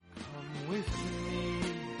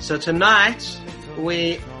So tonight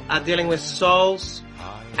we are dealing with souls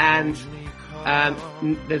and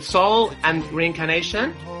the soul and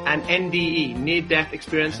reincarnation and NDE, near-death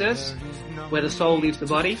experiences, where the soul leaves the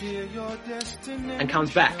body and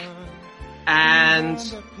comes back. And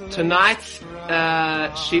tonight's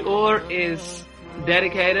shiur is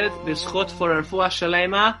dedicated b'schut for refuah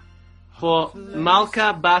shalema for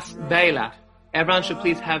Malka Bas Beila. Everyone should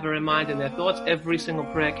please have her in mind in their thoughts. Every single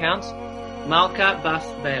prayer counts. Malka Bas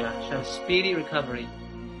Beila. She has speedy recovery.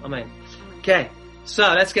 Amen. Okay, so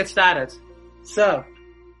let's get started. So,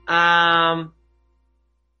 the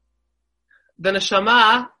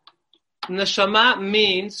neshama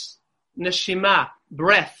means neshima,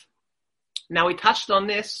 breath. Now we touched on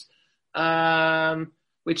this.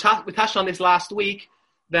 We touched on this last week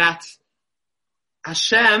that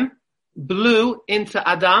Hashem blew into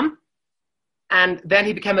Adam, and then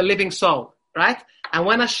he became a living soul, right? And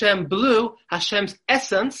when Hashem blew, Hashem's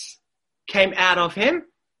essence came out of him.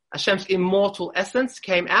 Hashem's immortal essence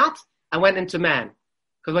came out and went into man.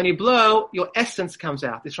 Because when you blow, your essence comes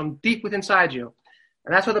out. It's from deep within inside you.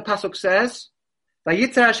 And that's what the pasuk says.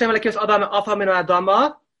 It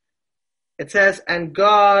says, and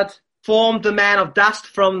God formed the man of dust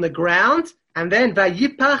from the ground, and then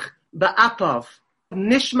vayipach ba'apav,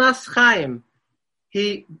 nishmas chaim.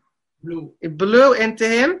 He blew into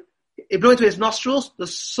him. It blew into his nostrils the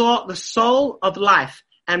soul of life,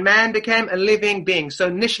 and man became a living being. So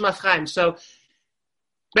nishmas chaim. So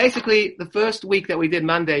basically, the first week that we did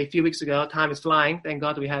Monday, a few weeks ago, time is flying. Thank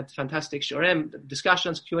God we had fantastic shurim,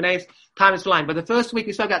 discussions, Q&As. Time is flying. But the first week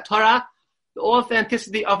we spoke about Torah, the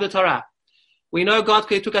authenticity of the Torah. We know God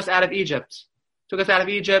took us out of Egypt.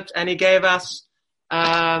 And he gave us,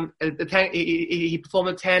 he performed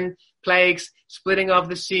the 10 plagues, splitting of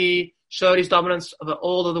the sea, showed his dominance of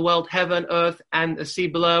all of the world, heaven, earth, and the sea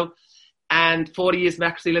below, and 40 years of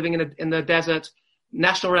actually living in the desert.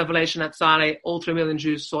 National revelation at Sinai, all 3 million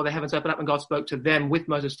Jews saw the heavens open up and God spoke to them with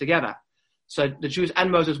Moses together. So the Jews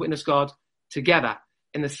and Moses witnessed God together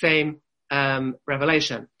in the same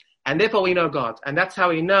revelation. And therefore we know God. And that's how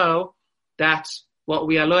we know that what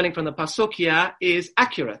we are learning from the pasuk here is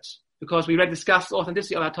accurate, because we discussed the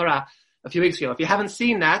authenticity of our Torah a few weeks ago. If you haven't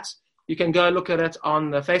seen that, you can go look at it on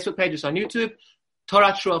the Facebook pages on YouTube.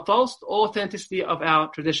 Torah, true or false, the authenticity of our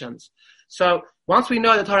traditions. So once we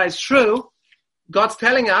know the Torah is true, God's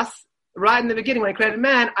telling us right in the beginning when he created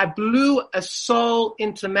man, I blew a soul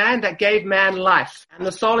into man that gave man life. And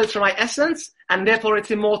the soul is from my essence, and therefore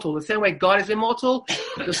it's immortal. The same way God is immortal,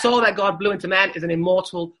 the soul that God blew into man is an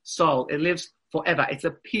immortal soul. It lives forever. It's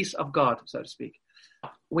a piece of God, so to speak.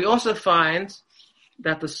 We also find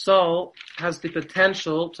that the soul has the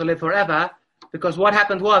potential to live forever, because what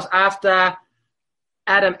happened was after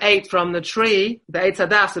Adam ate from the tree, the Eitz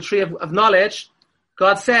Hadas, the tree of knowledge,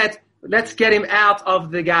 God said, let's get him out of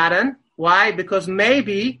the garden. Why? Because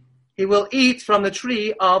maybe he will eat from the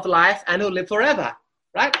tree of life and he'll live forever,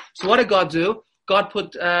 right? So what did God do? God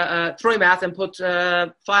threw him out and put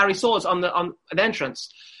fiery swords on the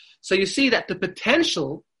entrance. So you see that the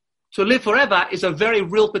potential to live forever is a very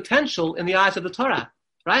real potential in the eyes of the Torah,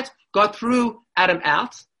 right? God threw Adam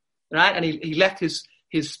out, right? And he left his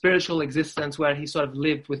spiritual existence where he sort of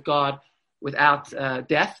lived with God without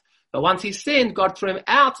death. But once he sinned, God threw him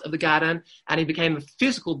out of the garden and he became a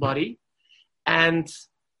physical body, and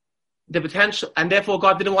the potential, and therefore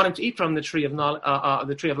God didn't want him to eat from the tree of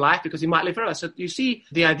the tree of life, because he might live forever. So you see,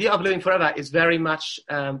 the idea of living forever is very much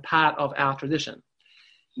part of our tradition.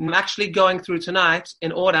 I'm actually going through tonight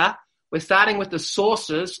in order. We're starting with the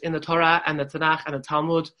sources in the Torah and the Tanakh and the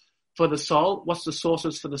Talmud for the soul. What's the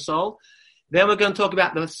sources for the soul? Then we're going to talk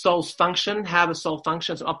about the soul's function, how the soul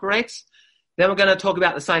functions and operates. Then we're going to talk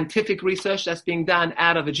about the scientific research that's being done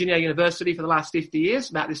out of Virginia University for the last 50 years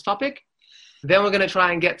about this topic. Then we're going to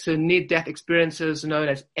try and get to near-death experiences known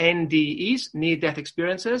as NDEs, near-death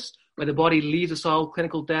experiences, where the body leaves the soul,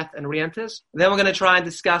 clinical death, and re-enters. Then we're going to try and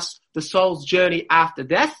discuss the soul's journey after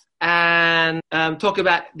death and talk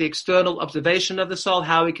about the external observation of the soul,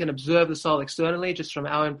 how we can observe the soul externally, just from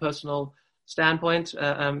our own personal standpoint,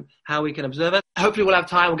 how we can observe it. Hopefully we'll have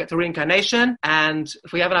time, we'll get to reincarnation, and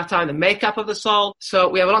if we have enough time, the makeup of the soul. So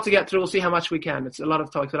we have a lot to get through, we'll see how much we can. It's a lot of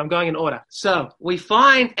topics, but I'm going in order. So we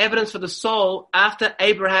find evidence for the soul after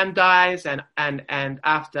Abraham dies and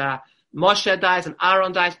after Moshe dies and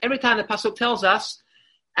Aaron dies. Every time the pasuk tells us,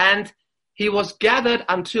 and he was gathered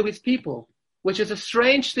unto his people, which is a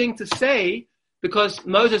strange thing to say, because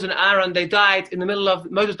Moses and Aaron, Moses died in the middle of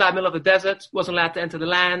the desert, wasn't allowed to enter the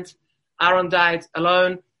land. Aaron died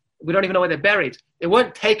alone. We don't even know where they're buried. They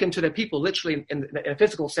weren't taken to their people, literally in a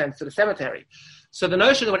physical sense, to the cemetery. So the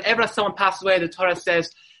notion that whenever someone passes away, the Torah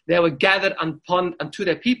says they were gathered unto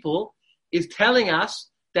their people is telling us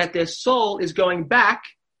that their soul is going back,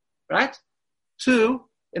 right, to,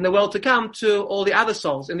 in the world to come, to all the other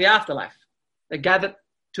souls in the afterlife. They're gathered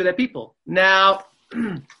to their people. Now,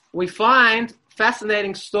 we find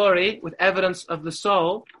fascinating story with evidence of the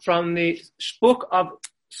soul from the book of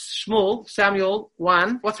Shmuel, Samuel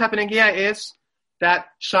 1. What's happening here is that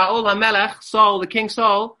Shaul HaMelech, Saul, the king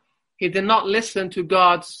Saul, he did not listen to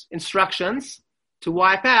God's instructions to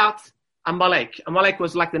wipe out Amalek. Amalek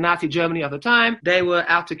was like the Nazi Germany of the time. They were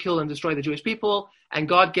out to kill and destroy the Jewish people, and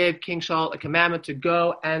God gave King Shaul a commandment to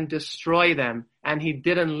go and destroy them, and he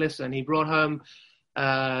didn't listen. He brought home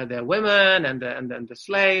their women and the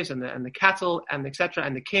slaves and the cattle and etc.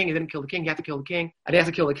 And the king, he didn't kill the king, he had to kill the king, and he had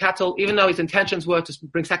to kill the cattle, even though his intentions were to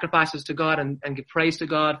bring sacrifices to God and give praise to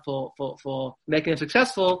God for making him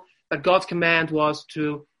successful. But God's command was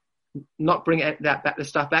to not bring the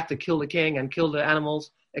stuff back, to kill the king and kill the animals,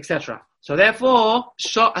 etc. So therefore,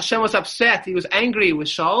 Hashem was upset. He was angry with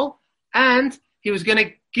Shaul, and he was going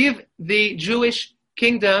to give the Jewish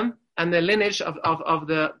kingdom and the lineage of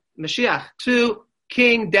the Mashiach to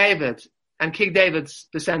King David and King David's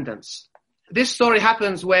descendants. This story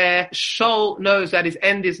happens where Shaul knows that his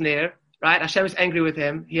end is near, right? Hashem is angry with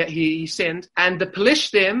him. He sinned. And the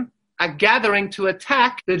Pelishtim are gathering to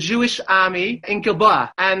attack the Jewish army in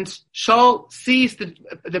Gilboa. And Shaul sees the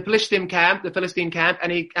Pelishtim camp, the Philistine camp,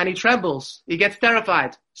 and he trembles. He gets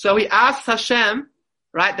terrified. So he asks Hashem,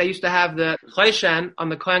 right? They used to have the Choshen on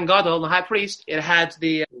the Kohen Gadol, the high priest. It had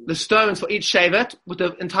the stones for each shevet with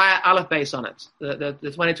the entire aleph base on it,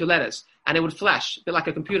 the 22 letters. And it would flash, a bit like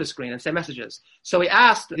a computer screen, and send messages. So he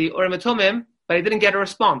asked the Urim and Tumim, but he didn't get a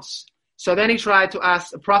response. So then he tried to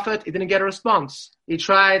ask a prophet. He didn't get a response. He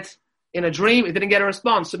tried in a dream. He didn't get a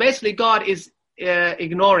response. So basically God is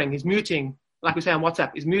ignoring, he's muting, like we say on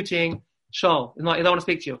WhatsApp, he's muting Shaul. He don't want to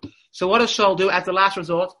speak to you. So what does Shaul do as the last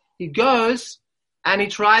resort? He goes and he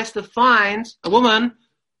tries to find a woman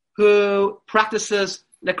who practices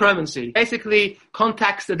necromancy, basically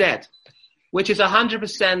contacts the dead, which is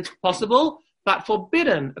 100% possible, but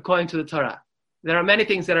forbidden according to the Torah. There are many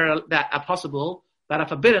things that are possible, that are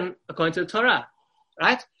forbidden according to the Torah,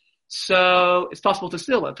 right? So it's possible to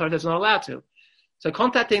steal, but the Torah is not allowed to. So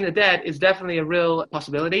contacting the dead is definitely a real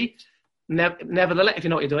possibility. Nevertheless, if you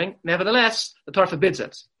know what you're doing, nevertheless, the Torah forbids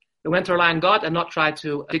it. It went to rely on God and not try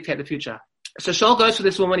to dictate the future. So Shaul goes to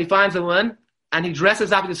this woman, he finds the woman, and he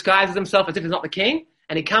dresses up, he disguises himself as if he's not the king,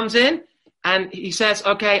 and he comes in, and he says,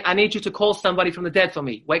 okay, I need you to call somebody from the dead for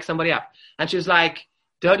me, wake somebody up. And she's like,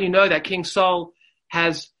 don't you know that King Saul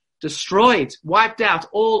has destroyed, wiped out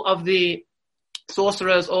all of the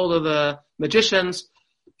sorcerers, all of the magicians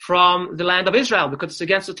from the land of Israel because it's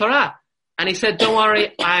against the Torah. And he said, don't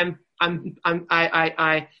worry, I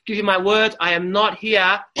give you my word, I am not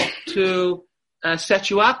here to set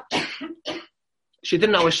you up. She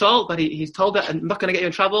didn't know it was Shaul, but he's told her, I'm not going to get you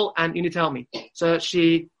in trouble, and you need to help me. So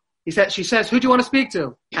she says, who do you want to speak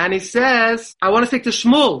to? And he says, I want to speak to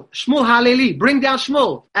Shmuel. Shmuel Halili, bring down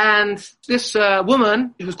Shmuel. And this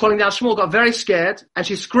woman who's calling down Shmuel got very scared, and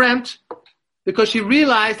she screamed because she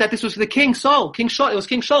realized that this was the King Saul. It was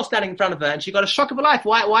King Shaul standing in front of her, and she got a shock of her life.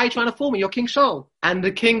 Why are you trying to fool me? You're King Shaul. And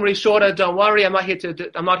the king reassured her, don't worry, I'm not here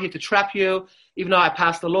to trap you. Even though I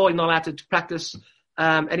passed the law, you're not allowed to practice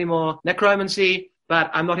any more necromancy,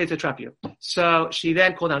 but I'm not here to trap you. So she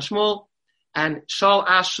then called down Shmuel, and Shaul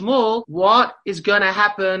asked Shmuel, what is going to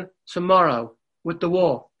happen tomorrow with the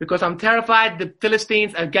war? Because I'm terrified. The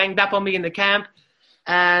Philistines are ganged up on me in the camp,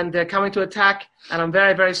 and they're coming to attack, and I'm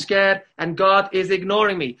very, very scared, and God is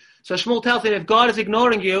ignoring me. So Shmuel tells him, if God is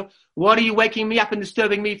ignoring you, what are you waking me up and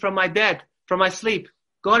disturbing me from my dead, from my sleep?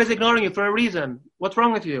 God is ignoring you for a reason. What's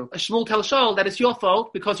wrong with you? Shmuel tells Shaul that it's your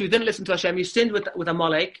fault because you didn't listen to Hashem. You sinned with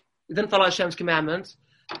Amalek. You didn't follow Hashem's commandments.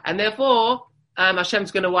 And therefore,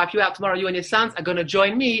 Hashem's going to wipe you out tomorrow. You and your sons are going to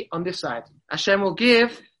join me on this side. Hashem will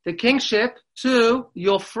give the kingship to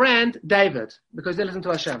your friend David because they listened to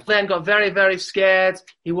Hashem. Then got very, very scared.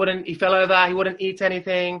 He fell over. He wouldn't eat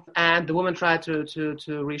anything. And the woman tried to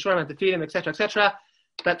reassure him and to feed him, etc., etc.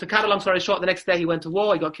 But to cut a long story short, the next day he went to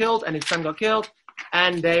war. He got killed and his son got killed.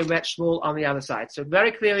 And they met Shmuel on the other side. So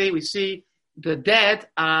very clearly we see the dead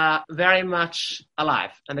are very much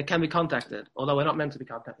alive and they can be contacted, although we're not meant to be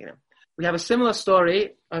contacting them. We have a similar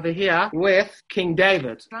story over here with King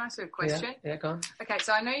David. Can I ask you a question? Yeah, go on. Okay,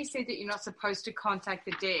 so I know you said that you're not supposed to contact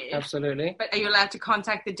the dead. Absolutely. But are you allowed to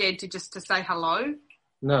contact the dead to say hello?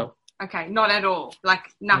 No. Okay, not at all. Like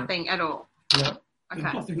nothing at all. No. Okay.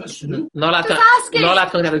 I think that's true. Not allowed to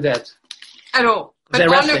contact the dead. At all. But They're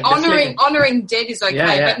resting, they're sleeping. honoring dead is okay,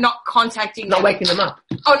 Yeah, yeah. but not contacting Not them. waking them up.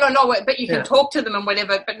 Oh, no, but you can Yeah. talk to them and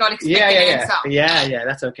whatever, but not expect Yeah, an yeah, answer. yeah,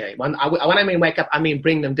 that's okay. When I mean wake up, I mean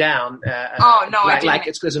bring them down. I didn't. Like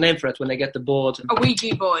there's a name for it when they get the board. A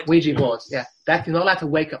Ouija board. Ouija boards, yeah. That you're not allowed to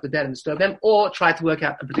wake up the dead and disturb them or try to work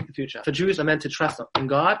out and predict the future. For Jews are meant to trust in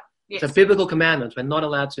God. Yes. It's a biblical commandment. We're not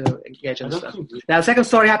allowed to engage in this stuff. Now the second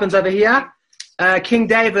story happens over here. King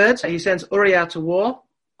David, he sends Uriah to war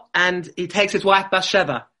and he takes his wife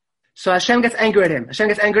Bathsheba. So Hashem gets angry at him.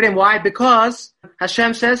 Why? Because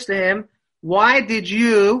Hashem says to him, why did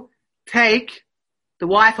you take the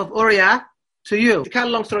wife of Uriah to you? To cut a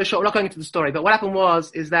long story short, we're not going into the story, but what happened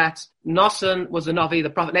is that Nosson was the Navi, the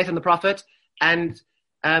prophet, Nathan the prophet, and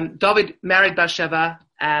David married Bathsheba,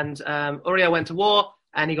 and Uriah went to war,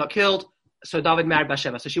 and he got killed, so David married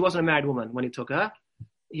Bathsheba. So she wasn't a married woman when he took her.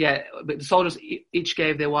 Yeah, but the soldiers each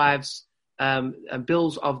gave their wives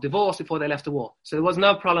bills of divorce before they left the war. So there was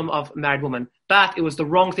no problem of a married woman, but it was the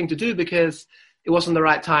wrong thing to do because it wasn't the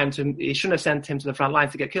right time he shouldn't have sent him to the front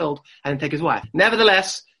lines to get killed and then take his wife.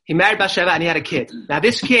 Nevertheless, he married Bathsheba and he had a kid. Now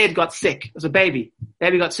this kid got sick. It was a baby.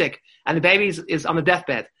 Baby got sick. And the baby is on the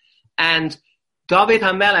deathbed. And David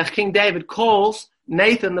HaMelech, King David, calls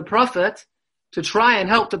Nathan the prophet to try and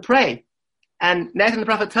help to pray. And Nathan the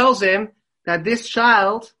prophet tells him that this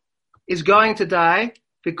child is going to die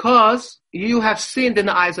because you have sinned in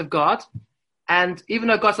the eyes of God. And even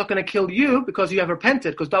though God's not going to kill you because you have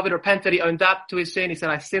repented, because David repented, he owned up to his sin. He said,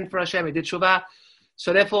 I sinned for Hashem. He did shuvah.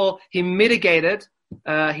 So therefore, he mitigated,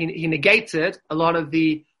 he negated a lot of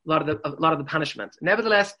the punishment.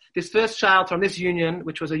 Nevertheless, this first child from this union,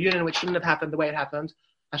 which was a union which shouldn't have happened the way it happened,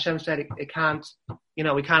 Hashem said it can't,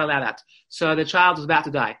 we can't allow that. So the child was about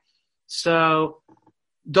to die. So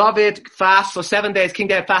David fasts for 7 days. King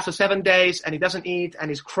David fasts for 7 days, and he doesn't eat,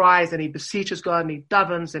 and he cries, and he beseeches God, and he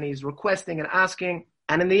davens, and he's requesting and asking.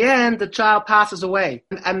 And in the end, the child passes away.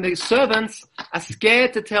 And the servants are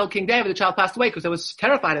scared to tell King David the child passed away because they were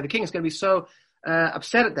terrified that the king is going to be so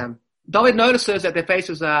upset at them. David notices that their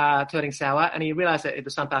faces are turning sour, and he realized that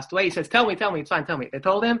the son passed away. He says, tell me, it's fine, tell me. They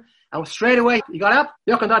told him, and straight away, he got up,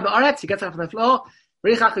 he gets up from the floor,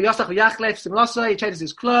 he changes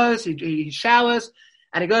his clothes, he showers,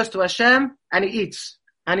 and he goes to Hashem, and he eats.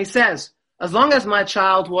 And he says, as long as my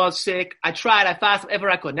child was sick, I tried, I fasted whatever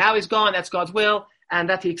I could. Now he's gone, that's God's will, and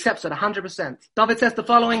that he accepts it 100%. David says the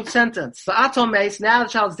following sentence, now the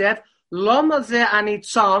child's dead, why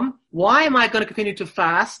am I going to continue to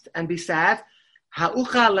fast and be sad?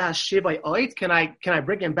 Can I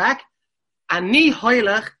bring him back? Ani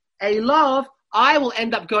hoylech elav, I will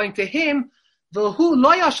end up going to him,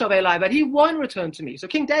 but he won't return to me. So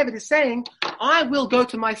King David is saying, I will go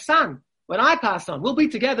to my son when I pass on. We'll be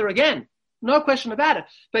together again. No question about it.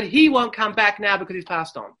 But he won't come back now because he's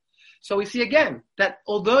passed on. So we see again that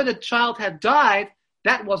although the child had died,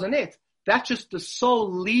 that wasn't it. That's just the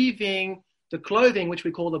soul leaving the clothing, which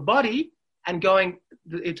we call the body, and going,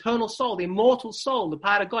 the eternal soul, the immortal soul, the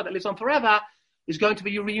part of God that lives on forever, is going to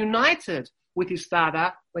be reunited with his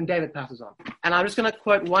father when David passes on. And I'm just going to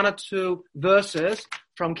quote one or two verses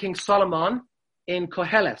from King Solomon in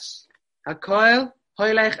Koheles. HaKoel,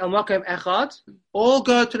 Hoylech el Mokem Echad, all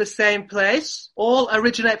go to the same place, all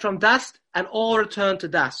originate from dust, and all return to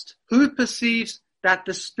dust. Who perceives that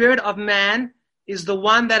the spirit of man is the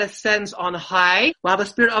one that ascends on high, while the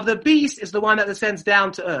spirit of the beast is the one that ascends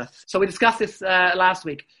down to earth. So we discussed this last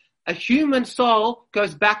week. A human soul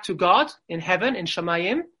goes back to God in heaven, in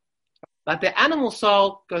Shamayim, but the animal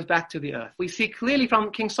soul goes back to the earth. We see clearly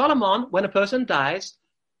from King Solomon, when a person dies,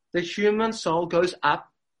 the human soul goes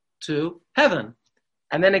up to heaven.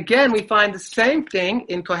 And then again, we find the same thing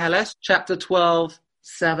in Koheles, chapter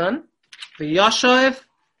 12:7. V'yoshev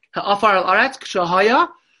ha'afar al-aretz k'shahaya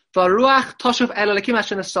v'ruach toshuv el Elokim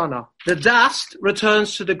asher nasana. The dust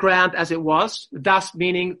returns to the ground as it was. The dust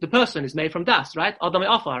meaning the person is made from dust, right? Adam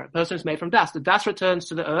afar, a person is made from dust. The dust returns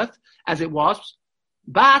to the earth as it was.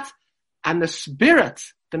 And the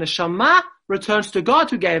spirit, the neshama, returns to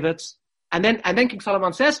God who gave it. And then King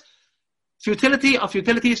Solomon says, futility of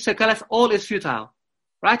futilities, all is futile.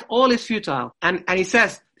 Right? All is futile. And he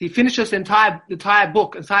says, he finishes the entire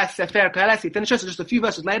book, entire Sefer Koheles, he finishes just a few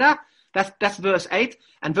verses later. That's verse 8.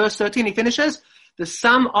 And verse 13, he finishes, the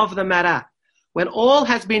sum of the matter. When all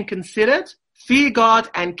has been considered, fear God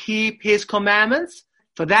and keep his commandments,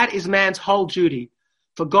 for that is man's whole duty.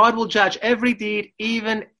 For God will judge every deed,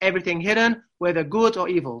 even everything hidden, whether good or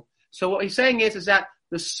evil. So what he's saying is that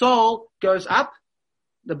the soul goes up,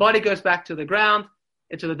 the body goes back to the ground,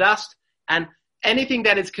 into the dust, and anything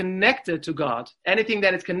that is connected to God, anything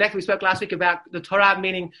that is connected, we spoke last week about the Torah,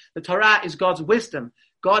 meaning the Torah is God's wisdom.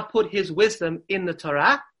 God put his wisdom in the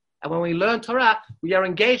Torah. And when we learn Torah, we are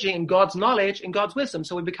engaging in God's knowledge, in God's wisdom.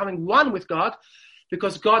 So we're becoming one with God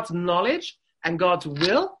because God's knowledge and God's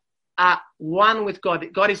will are one with God.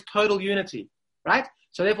 God is total unity, right?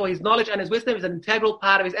 So therefore his knowledge and his wisdom is an integral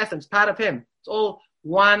part of his essence, part of him. It's all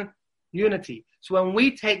one unity. So when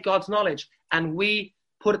we take God's knowledge and we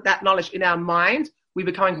put that knowledge in our mind, we're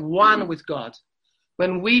becoming one with God.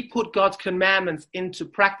 When we put God's commandments into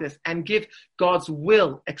practice and give God's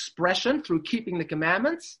will expression through keeping the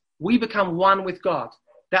commandments, we become one with God.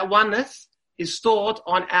 That oneness is stored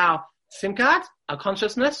on our SIM card, our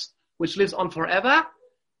consciousness, which lives on forever.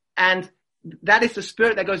 And that is the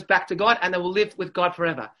spirit that goes back to God and that will live with God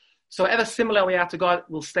forever. So ever similar we are to God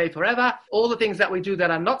will stay forever. All the things that we do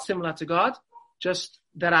that are not similar to God, just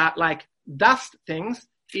that are like dust things,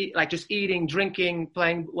 like just eating, drinking,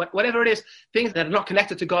 playing, whatever it is, things that are not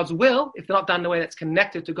connected to God's will, if they're not done in a way that's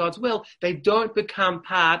connected to God's will, they don't become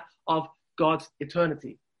part of God's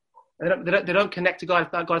eternity. They don't connect to God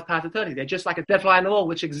as God's part of eternity. They're just like a dead fly in the wall,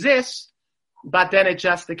 which exists, but then it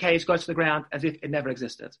just decays, goes to the ground as if it never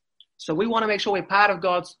existed. So we want to make sure we're part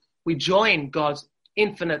of we join God's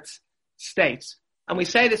infinite state. And we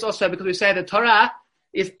say this also because we say the Torah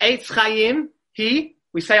is Eitz Chaim,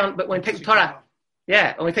 but when we take the Torah,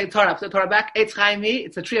 when we take the Torah back, Eitz Chaim,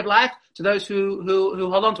 it's a tree of life to those who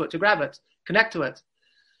hold on to it, to grab it, connect to it.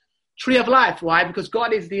 Tree of life. Why? Because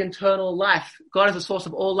God is the eternal life. God is the source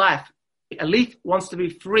of all life. A leaf wants to be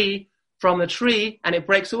free from the tree and it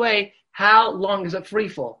breaks away. How long is it free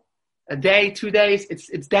for? A day, 2 days?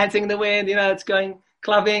 It's dancing in the wind, it's going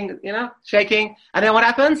clubbing, shaking. And then what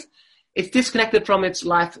happens? It's disconnected from its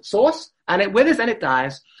life source and it withers and it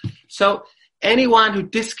dies. So anyone who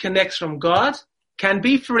disconnects from God can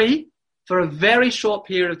be free for a very short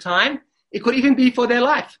period of time. It could even be for their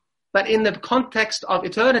life. But in the context of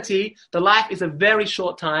eternity, the life is a very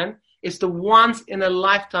short time. It's the once in a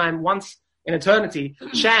lifetime, once in eternity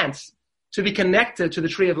chance to be connected to the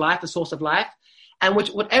tree of life, the source of life. And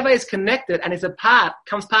whatever is connected and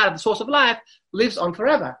comes part of the source of life, lives on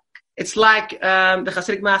forever. It's like the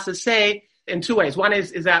Hasidic masters say in two ways. One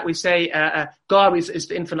is that we say God is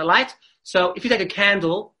the infinite light. So if you take a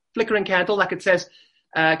candle, flickering candle, like it says,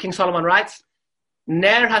 King Solomon writes,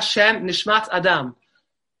 Ner Hashem Nishmat Adam.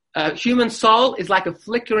 Human soul is like a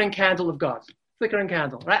flickering candle of God. Flickering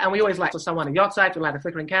candle, right? And we always like, so someone on a yacht site, we light a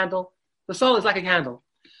flickering candle. The soul is like a candle.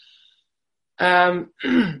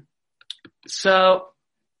 So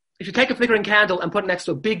if you take a flickering candle and put it next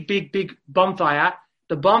to a big bonfire,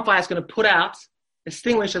 the bonfire is going to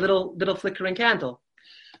extinguish a little flickering candle.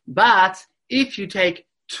 But if you take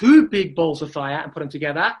two big balls of fire and put them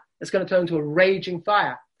together, it's going to turn into a raging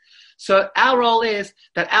fire. So our role is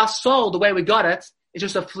that our soul, the way we got it, is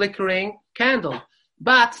just a flickering candle.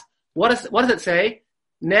 But what does it say?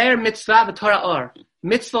 Ner mitzvah v'torah or.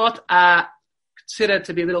 Mitzvot are considered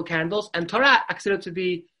to be little candles, and Torah are considered to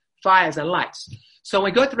be fires and lights. So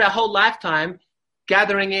when we go through our whole lifetime,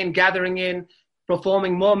 gathering in,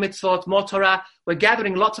 performing more mitzvot, more Torah, we're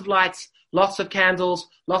gathering lots of lights, lots of candles,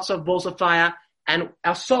 lots of balls of fire, and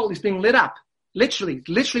our soul is being lit up. Literally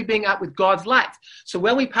being up with God's light. So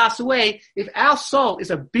when we pass away, if our soul is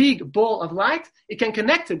a big ball of light, it can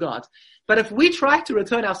connect to God. But if we try to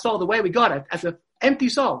return our soul the way we got it, as an empty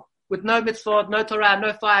soul, with no mitzvot, no Torah,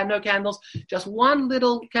 no fire, no candles, just one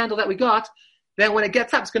little candle that we got, then when it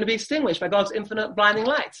gets up, it's going to be extinguished by God's infinite blinding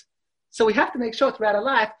light. So we have to make sure throughout our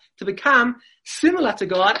life to become similar to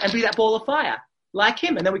God and be that ball of fire, like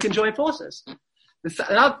Him, and then we can join forces.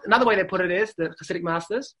 Another way they put it is, the Hasidic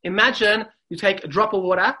masters, imagine you take a drop of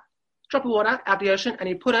water out the ocean, and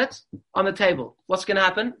you put it on the table. What's going to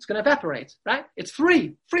happen? It's going to evaporate, right? It's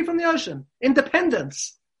free from the ocean.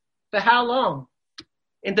 Independence. For how long?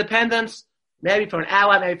 Independence, maybe for an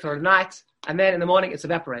hour, maybe for a night, and then in the morning it's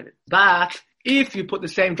evaporated. But if you put the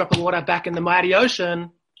same drop of water back in the mighty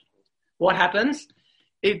ocean, what happens?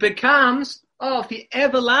 It becomes the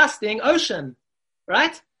everlasting ocean,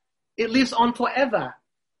 right? It lives on forever.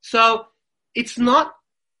 So it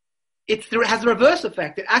has a reverse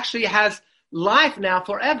effect. It actually has life now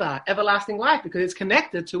forever, everlasting life, because it's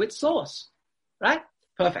connected to its source, right?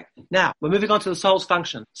 Perfect. Now, we're moving on to the soul's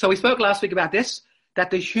function. So we spoke last week about this, that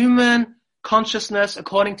the human consciousness,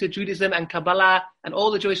 according to Judaism and Kabbalah and all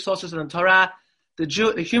the Jewish sources and the Torah,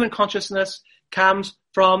 the human consciousness comes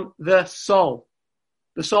from the soul.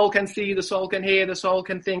 The soul can see, the soul can hear, the soul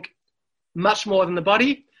can think much more than the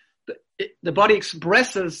body. The body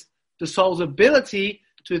expresses the soul's ability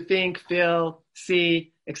to think, feel,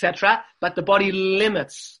 see, etc. But the body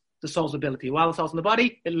limits the soul's ability. While the soul's in the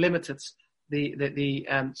body, it limits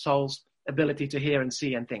the soul's ability to hear and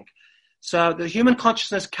see and think. So the human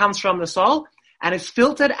consciousness comes from the soul and is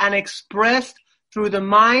filtered and expressed through the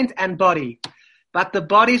mind and body. But the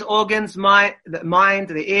body's organs, the mind,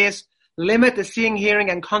 the ears, limit the seeing, hearing,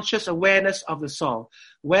 and conscious awareness of the soul.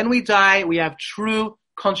 When we die, we have true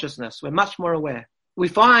consciousness. We're much more aware. We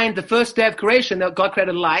find the first day of creation that God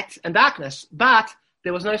created light and darkness, but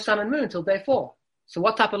there was no sun and moon until day 4. So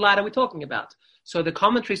what type of light are we talking about? So the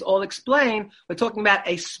commentaries all explain, we're talking about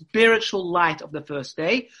a spiritual light of the first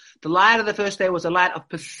day. The light of the first day was a light of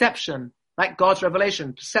perception, like God's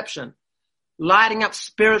revelation, perception, lighting up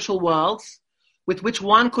spiritual worlds with which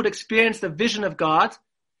one could experience the vision of God.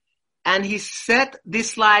 And he set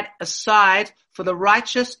this light aside for the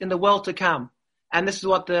righteous in the world to come. And this is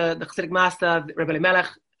what the Chassidic master, Rebbe Elimelech,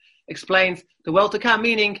 explains. The world to come,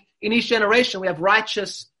 meaning in each generation we have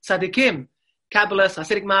righteous tzaddikim, Kabbalists,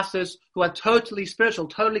 Hasidic masters who are totally spiritual,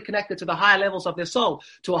 totally connected to the higher levels of their soul,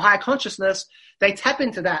 to a higher consciousness. They tap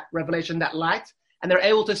into that revelation, that light, and they're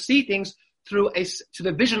able to see things to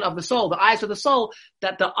the vision of the soul, the eyes of the soul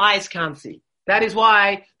that the eyes can't see. That is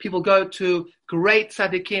why people go to great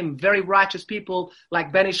tzaddikim, very righteous people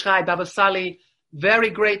like Ben Ish Chai, Baba Sali, very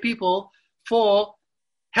great people for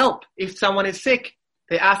help. If someone is sick,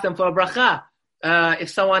 they ask them for a bracha. If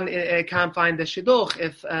someone can't find the shidduch,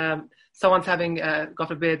 if someone's having, God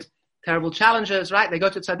forbid, terrible challenges, right? They go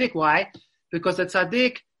to tzaddik. Why? Because the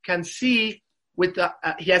tzaddik can see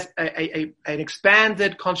he has an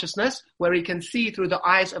expanded consciousness where he can see through the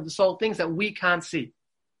eyes of the soul things that we can't see.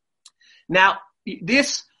 Now,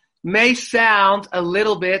 this may sound a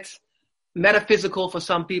little bit metaphysical for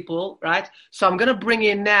some people, right? So I'm going to bring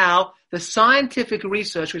in now the scientific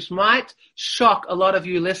research, which might shock a lot of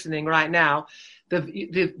you listening right now.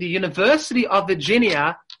 The University of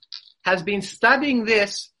Virginia has been studying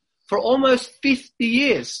this for almost 50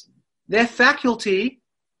 years. Their faculty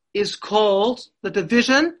is called the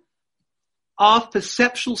Division of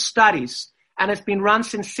Perceptual Studies, and it's been run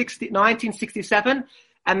since 1967,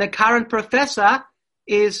 and the current professor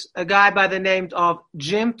is a guy by the name of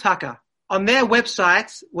Jim Tucker. On their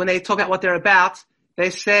website, when they talk about what they're about, they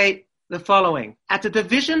say the following. At the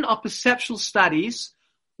Division of Perceptual Studies,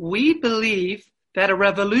 we believe that a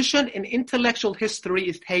revolution in intellectual history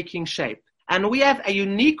is taking shape, and we have a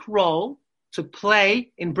unique role to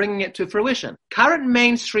play in bringing it to fruition. Current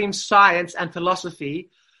mainstream science and philosophy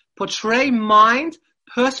portray mind,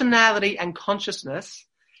 personality, and consciousness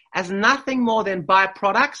as nothing more than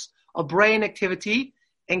byproducts of brain activity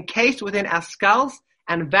encased within our skulls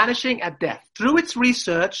and vanishing at death. Through its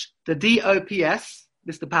research, the DOPS,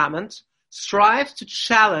 this department, strives to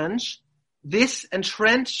challenge this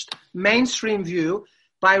entrenched mainstream view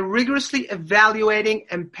by rigorously evaluating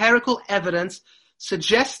empirical evidence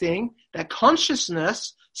suggesting that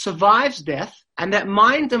consciousness survives death and that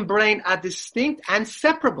mind and brain are distinct and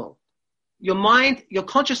separable. Your mind, your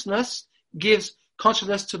consciousness gives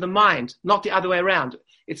consciousness to the mind, not the other way around.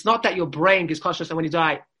 It's not that your brain gives consciousness and when you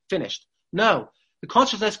die, finished. No, the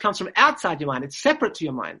consciousness comes from outside your mind. It's separate to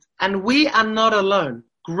your mind. And we are not alone.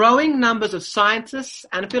 Growing numbers of scientists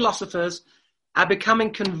and philosophers are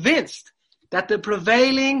becoming convinced that the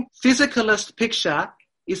prevailing physicalist picture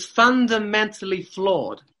is fundamentally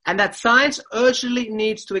flawed and that science urgently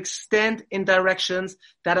needs to extend in directions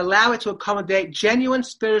that allow it to accommodate genuine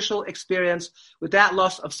spiritual experience without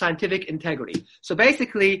loss of scientific integrity. So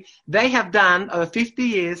basically, they have done, over 50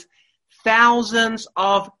 years, thousands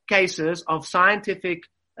of cases of scientific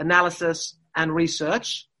analysis and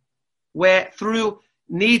research where through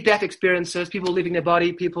near-death experiences, people leaving their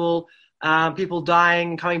body, people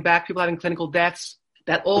dying, coming back, people having clinical deaths,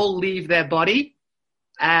 that all leave their body.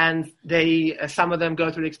 And some of them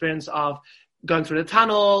go through the experience of going through the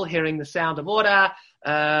tunnel, hearing the sound of water,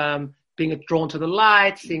 being drawn to the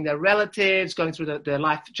light, seeing their relatives, going through the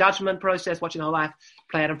life judgment process, watching their life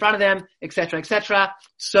play out in front of them, etc., etc.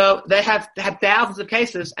 So they have thousands of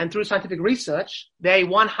cases, and through scientific research, they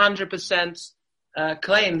 100%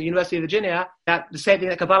 claim, the University of Virginia, that the same thing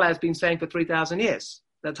that Kabbalah has been saying for 3,000 years,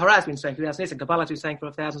 that Torah has been saying for 3,000 years, and Kabbalah has been saying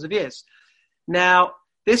for thousands of years. Now,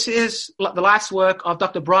 this is the life's work of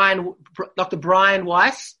Dr. Brian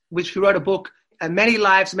Weiss, which who wrote a book, Many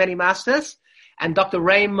Lives, Many Masters, and Dr.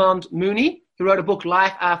 Raymond Mooney, who wrote a book,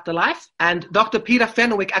 Life After Life. And Dr. Peter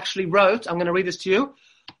Fenwick actually wrote, I'm going to read this to you.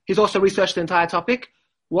 He's also researched the entire topic.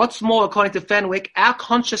 What's more, according to Fenwick, our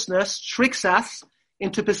consciousness tricks us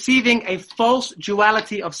into perceiving a false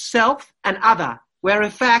duality of self and other, where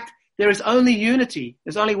in fact there is only unity.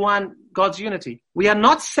 There's only one, God's unity. We are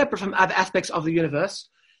not separate from other aspects of the universe,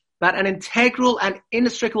 but an integral and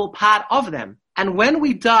inextricable part of them. And when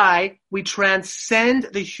we die, we transcend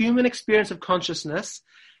the human experience of consciousness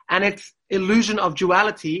and its illusion of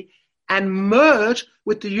duality and merge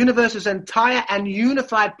with the universe's entire and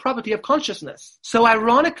unified property of consciousness. So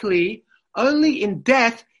ironically, only in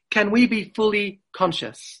death can we be fully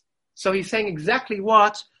conscious. So he's saying exactly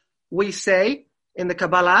what we say in the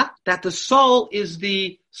Kabbalah, that the soul is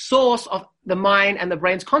the source of the mind and the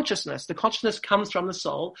brain's consciousness. The consciousness comes from the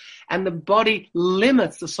soul, and the body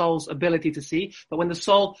limits the soul's ability to see. But when the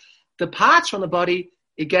soul departs from the body,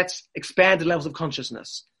 it gets expanded levels of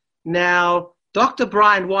consciousness. Now, Dr.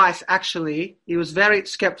 Brian Weiss, actually, he was very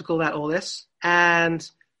skeptical about all this, and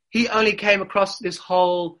he only came across this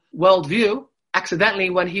whole worldview accidentally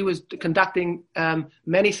when he was conducting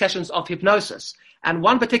many sessions of hypnosis. And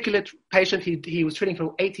one particular patient he was treating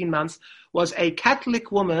for 18 months was a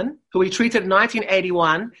Catholic woman who he treated in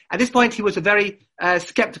 1981. At this point, he was a very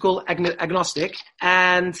skeptical agnostic.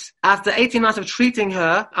 And after 18 months of treating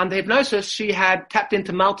her under hypnosis, she had tapped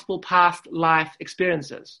into multiple past life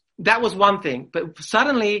experiences. That was one thing. But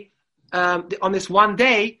suddenly, on this one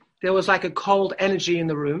day, there was like a cold energy in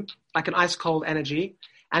the room, like an ice cold energy.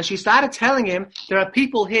 And she started telling him, there are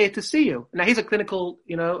people here to see you. Now, he's a clinical,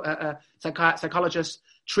 psychologist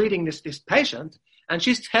treating this patient. And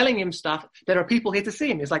she's telling him stuff, there are people here to see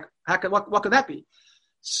him. He's like, what could that be?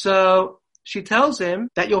 So she tells him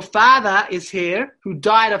that your father is here who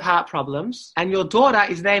died of heart problems, and your daughter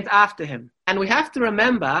is named after him. And we have to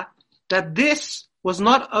remember that this was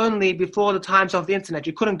not only before the times of the internet.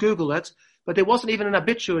 You couldn't Google it. But there wasn't even an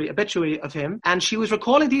obituary of him. And she was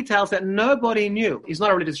recalling details that nobody knew. He's not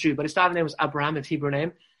a religious Jew, but his father's name was Abraham, his Hebrew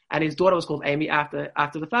name. And his daughter was called Amy after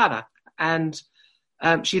the father. And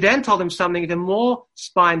she then told him something even more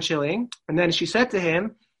spine-chilling. And then she said to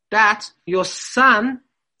him that your son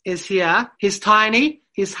is here. He's tiny.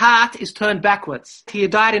 His heart is turned backwards. He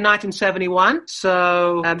died in 1971.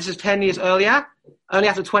 So this is 10 years earlier. Only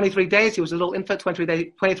after 23 days. He was a little infant,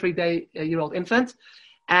 23-year-old infant.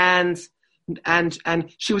 And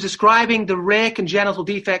she was describing the rare congenital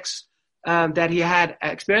defects that he had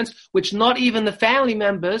experienced, which not even the family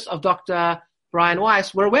members of Dr. Brian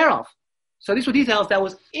Weiss were aware of. So these were details that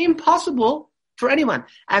was impossible for anyone.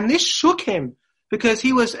 And this shook him because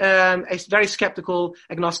he was a very skeptical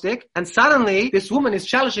agnostic. And suddenly this woman is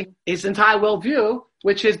challenging his entire worldview,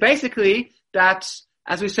 which is basically that,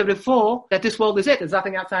 as we said before, that this world is it. There's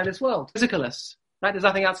nothing outside this world. Physicalist. Right? There's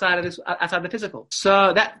nothing outside the physical.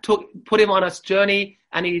 So that put him on a journey,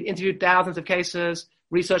 and he interviewed thousands of cases,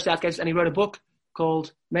 researched those cases, and he wrote a book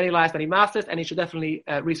called Many Lives, Many Masters, and you should definitely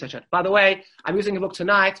research it. By the way, I'm using a book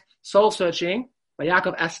tonight, Soul Searching, by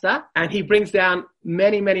Yaakov Esther, and he brings down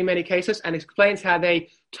many, many, many cases and explains how they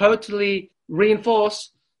totally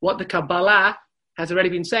reinforce what the Kabbalah has already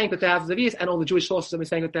been saying for thousands of years, and all the Jewish sources have been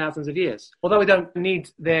saying for thousands of years. Although we don't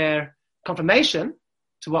need their confirmation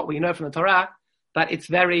to what we know from the Torah, but it's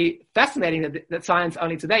very fascinating that science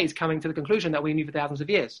only today is coming to the conclusion that we knew for thousands of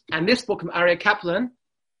years. And this book from Aryeh Kaplan,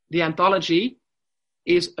 The Anthology,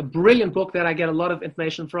 is a brilliant book that I get a lot of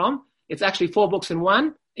information from. It's actually 4 books in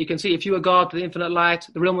one. You can see If You Were God, The Infinite Light,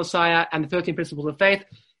 The Real Messiah, and the 13 Principles of Faith.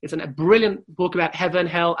 It's a brilliant book about heaven,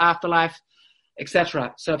 hell, afterlife,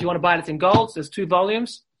 etc. So if you want to buy it, it's in gold. There's 2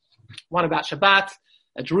 volumes. One about Shabbat,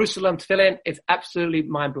 Jerusalem, Tefillin. It's absolutely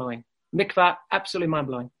mind-blowing. Mikvah, absolutely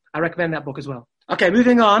mind-blowing. I recommend that book as well. Okay,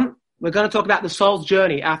 moving on. We're going to talk about the soul's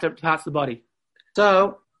journey after it departs the body.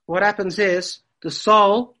 So what happens is the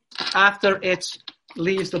soul, after it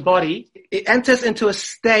leaves the body, it enters into a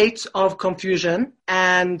state of confusion,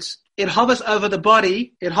 and it hovers over the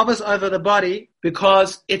body. It hovers over the body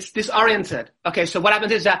because it's disoriented. Okay, so what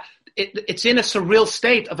happens is that it's in a surreal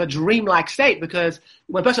state of a dreamlike state, because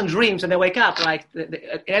when a person dreams and they wake up, like in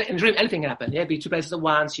a dream, anything can happen. Yeah, be 2 places at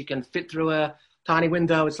once. You can fit through a tiny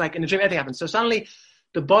window. It's like in a dream, everything happens. So suddenly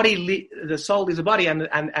the soul leaves the body, and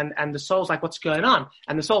the soul's like, what's going on?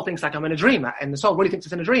 And the soul thinks like, I'm in a dream, and the soul really thinks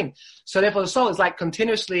it's in a dream. So therefore the soul is like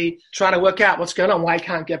continuously trying to work out what's going on, why it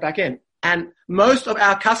can't get back in. And most of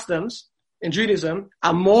our customs in Judaism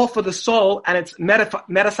are more for the soul and its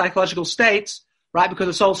metapsychological states, right? Because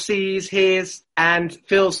the soul sees, hears, and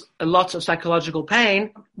feels a lot of psychological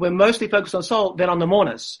pain. We're mostly focused on soul than on the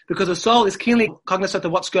mourners, because the soul is keenly cognizant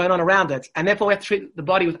of what's going on around it. And therefore we have to treat the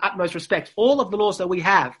body with utmost respect. All of the laws that we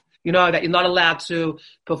have, that you're not allowed to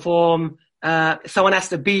perform, someone has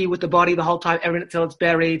to be with the body the whole time, until it's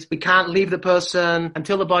buried. We can't leave the person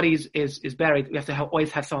until the body is buried. We have to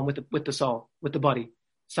always have someone with the soul, with the body,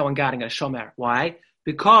 someone guarding it, a shomer. Why?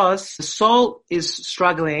 Because the soul is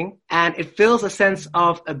struggling and it feels a sense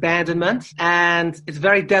of abandonment, and it's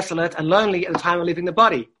very desolate and lonely at the time of leaving the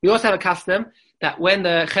body. We also have a custom that when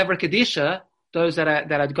the Chevra Kedisha, those that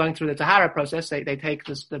are going through the Tahara process, they take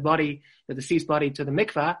the deceased body to the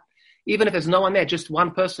mikvah. even if there's no one there, just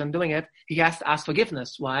one person doing it, he has to ask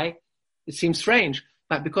forgiveness. Why? It seems strange,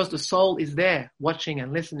 but because the soul is there watching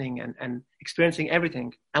and listening and experiencing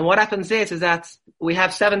everything. And what happens is that we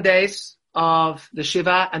have 7 days of the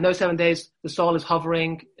Shiva, and those 7 days, the soul is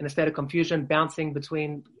hovering in a state of confusion, bouncing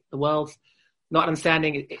between the worlds, not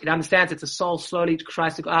understanding. It understands it's a soul slowly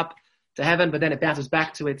tries to go up to heaven, but then it bounces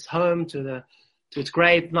back to its home, to its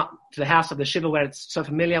grave, not to the house of the Shiva where it's so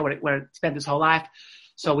familiar, where it spent its whole life.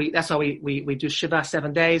 So that's why we do Shiva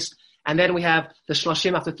 7 days. And then we have the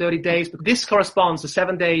Shloshim after 30 days. This corresponds to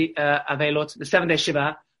 7-day Avelut, the 7-day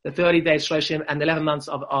Shiva, the 30 days Shloshim, and the 11 months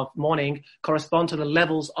of mourning correspond to the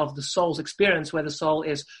levels of the soul's experience, where the soul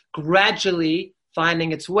is gradually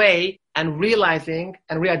finding its way and realizing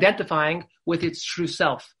and re-identifying with its true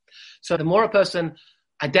self. So the more a person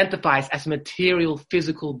identifies as a material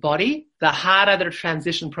physical body, the harder the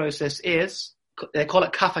transition process is. They call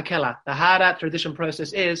it kafakela. The harder transition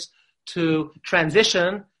process is to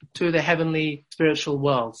transition to the heavenly spiritual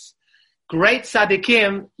worlds. Great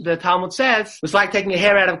tzaddikim, the Talmud says, was like taking a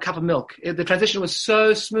hair out of a cup of milk. The transition was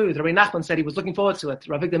so smooth. Rabbi Nachman said he was looking forward to it.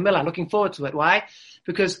 Rav Avigdor Miller looking forward to it. Why?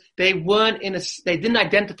 Because they didn't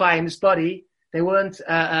identify in this body. They didn't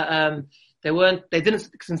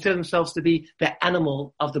consider themselves to be the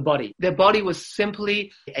animal of the body. Their body was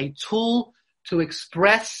simply a tool to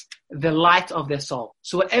express the light of their soul.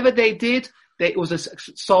 So whatever they did, it was a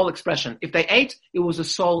soul expression. If they ate, it was a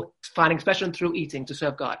soul finding expression through eating to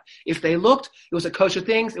serve God. If they looked, it was at kosher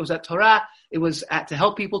things, it was at Torah, it was to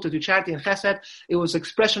help people, to do charity and chesed. It was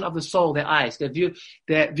expression of the soul, their eyes. Their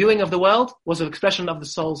viewing of the world was an expression of the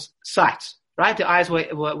soul's sight, right? The eyes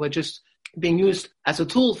were just being used as a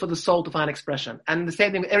tool for the soul to find expression. And the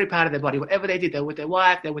same thing with every part of their body. Whatever they did, they were with their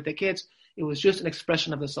wife, they were with their kids. It was just an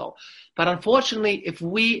expression of the soul. But unfortunately, if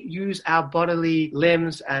we use our bodily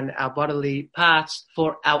limbs and our bodily parts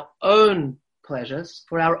for our own pleasures,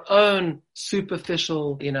 for our own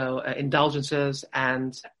superficial, indulgences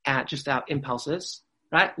and just our impulses,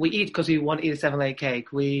 right? We eat because we want to eat a 7-layer cake.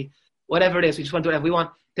 Whatever it is, we just want to do whatever we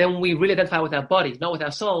want. Then we really identify with our body, not with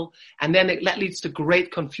our soul. And then that leads to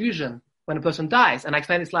great confusion when a person dies. And I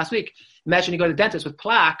explained this last week. Imagine you go to the dentist with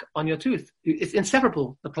plaque on your tooth. It's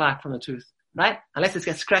inseparable, the plaque from the tooth, right? Unless it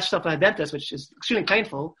gets scratched up by a dentist, which is extremely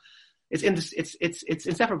painful, it's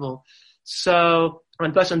inseparable. So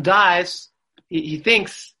when a person dies, he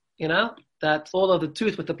thinks, that all of the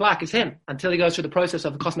tooth with the plaque is him, until he goes through the process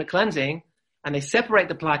of cosmic cleansing, and they separate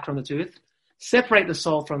the plaque from the tooth, separate the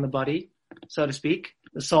soul from the body, so to speak,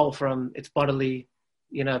 the soul from its bodily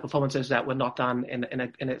performances that were not done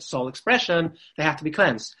in its soul expression. They have to be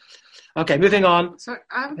cleansed. Okay, moving on. So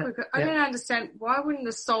I don't understand, why wouldn't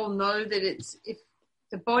the soul know that if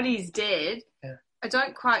the body's dead? Yeah.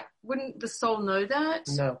 Wouldn't the soul know that?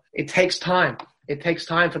 No, it takes time. It takes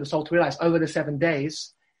time for the soul to realize over the 7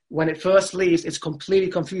 days. When it first leaves, it's completely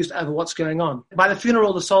confused over what's going on. By the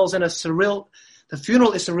funeral, the funeral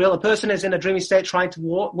is surreal. A person is in a dreamy state trying to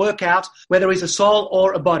work out whether he's a soul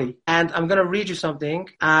or a body. And I'm going to read you something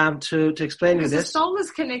to explain you this. The soul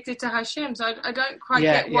is connected to Hashem, so I don't quite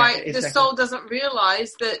get why the soul doesn't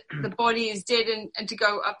realize that the body is dead and to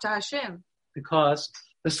go up to Hashem. Because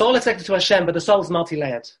the soul is connected to Hashem, but the soul is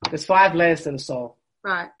multi-layered. There's 5 layers to the soul.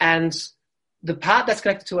 Right. And the part that's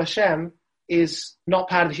connected to Hashem is not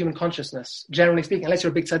part of the human consciousness, generally speaking, unless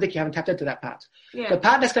you're a big tzaddik, you haven't tapped into that part. Yeah. The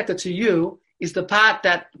part that's connected to you is the part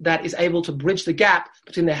that is able to bridge the gap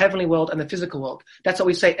between the heavenly world and the physical world. That's what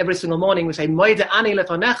we say every single morning. We say, Moide ani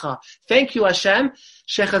lefanecha. Thank you, Hashem,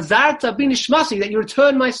 shechazarta binishmasi, that you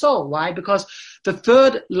return my soul. Why? Because the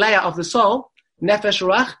 3rd layer of the soul, nefesh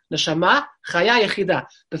ruach, neshama, chaya yechida.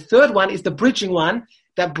 The 3rd one is the bridging one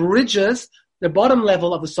that bridges the bottom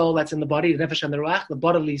level of the soul that's in the body, the nefesh and the ruach, the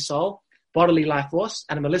bodily soul, bodily life force,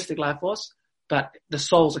 animalistic life force, but the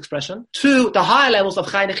soul's expression, to the higher levels of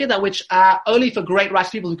Chai Nechida, which are only for great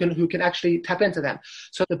righteous people who can actually tap into them.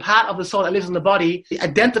 So the part of the soul that lives in the body, it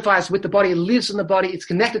identifies with the body, it lives in the body, it's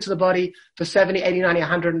connected to the body for 70, 80, 90,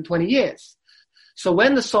 120 years. So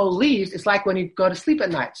when the soul leaves, it's like when you go to sleep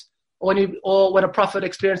at night, or when a prophet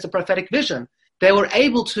experienced a prophetic vision. They were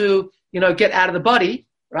able to, get out of the body,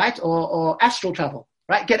 right? Or astral travel,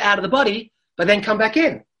 right? Get out of the body, but then come back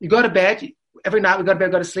in. You go to bed, every night we go to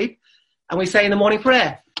bed, go to sleep, and we say in the morning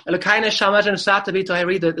prayer,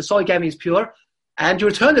 the soul you gave me is pure, and you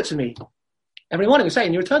returned it to me. Every morning we say,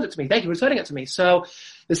 and you returned it to me. Thank you for returning it to me. So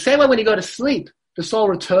the same way when you go to sleep, the soul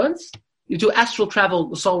returns. You do astral travel,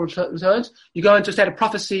 the soul returns. You go into a state of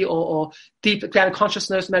prophecy or deep kind of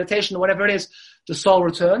consciousness, meditation, or whatever it is, the soul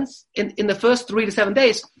returns. In the first 3 to 7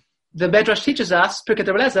 days, the Medrash teaches us, Pirkei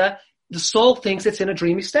Rebbe Eliezer, the soul thinks it's in a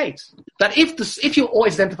dreamy state. But if you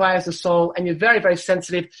always identify as the soul and you're very, very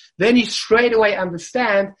sensitive, then you straight away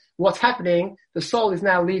understand what's happening. The soul is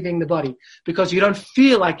now leaving the body because you don't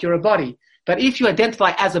feel like you're a body. But if you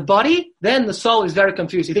identify as a body, then the soul is very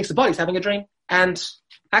confused. He thinks the body's having a dream. And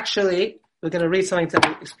actually, we're going to read something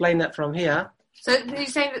to explain that from here. So you're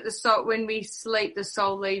saying that the soul, when we sleep, the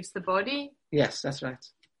soul leaves the body? Yes, that's right.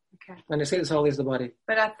 Okay. When you sleep, the soul leaves the body.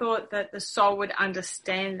 But I thought that the soul would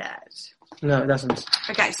understand that. No, it doesn't.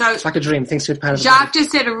 Okay, so it's like a dream. Things get part of Jacques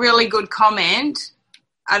just said a really good comment.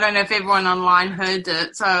 I don't know if everyone online heard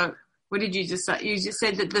it. So what did you just say? You just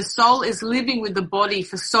said that the soul is living with the body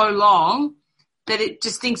for so long that it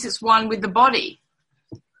just thinks it's one with the body.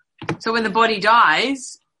 So when the body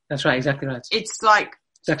dies... That's right, exactly right. It's like...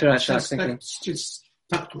 Exactly right, Jacques, thinking. It's just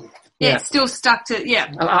stuck to it. Yeah, it's still stuck to...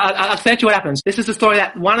 Yeah. I'll tell you what happens. This is the story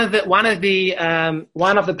that one of the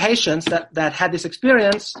patients that had this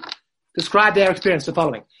experience described their experience the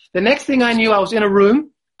following. The next thing I knew, I was in a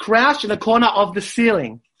room, crouched in a corner of the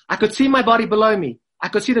ceiling. I could see my body below me. I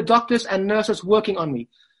could see the doctors and nurses working on me.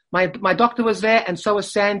 My doctor was there, and so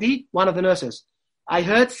was Sandy, one of the nurses. I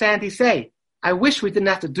heard Sandy say, "I wish we didn't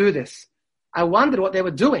have to do this." I wondered what they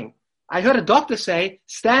were doing. I heard a doctor say,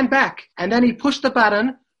 "Stand back," and then he pushed the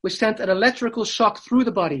button, which sent an electrical shock through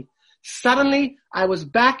the body. Suddenly, I was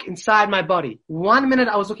back inside my body. 1 minute,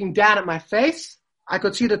 I was looking down at my face. I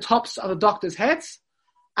could see the tops of the doctor's heads.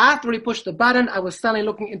 After he pushed the button, I was suddenly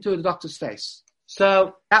looking into the doctor's face.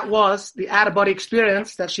 So that was the out-of-body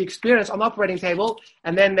experience that she experienced on the operating table,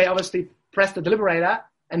 and then they obviously pressed the defibrillator,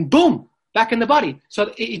 and boom, back in the body.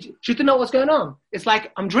 So she didn't know what's going on. It's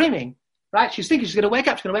like, I'm dreaming. Right? She's thinking she's going to wake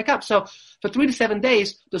up. She's going to wake up. So for 3 to 7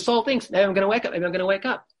 days, the soul thinks, maybe I'm going to wake up. Maybe I'm going to wake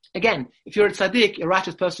up. Again, if you're a tzaddik, you're a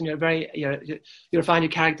righteous person, you refine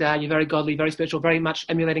your character, you're very godly, very spiritual, very much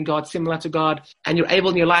emulating God, similar to God, and you're able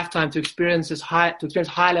in your lifetime to experience high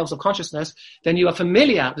levels of consciousness, then you are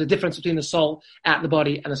familiar with the difference between the soul out the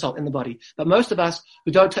body and the soul in the body. But most of us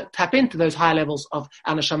who don't tap into those high levels of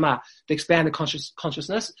neshama, the expanded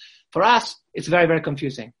consciousness, for us, it's very, very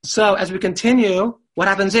confusing. So as we continue, what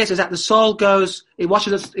happens is that the soul goes, it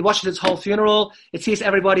watches its whole funeral, it sees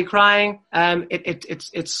everybody crying,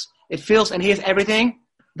 it feels and hears everything.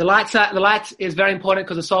 The light is very important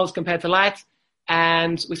because the soul is compared to light.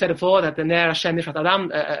 And we said before that the Ner Hashem Nishrat Adam,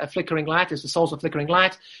 a flickering light, is the soul's a flickering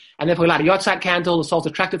light. And therefore we light a Yotzat candle, the soul's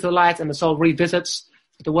attracted to the light, and the soul revisits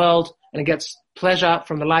the world, and it gets pleasure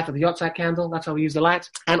from the light of the Yotzat candle. That's how we use the light.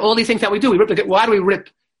 And all these things that we do, why do we rip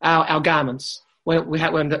our garments when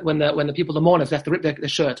the people, the mourners, have to rip their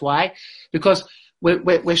shirts? Why? Because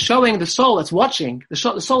we're showing the soul that's watching. The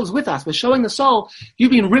soul is with us. We're showing the soul.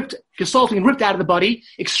 Your soul's been ripped out of the body.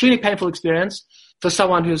 Extremely painful experience for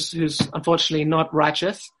someone who's unfortunately not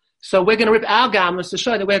righteous. So we're going to rip our garments to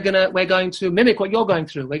show that we're going to mimic what you're going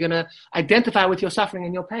through. We're going to identify with your suffering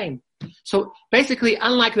and your pain. So basically,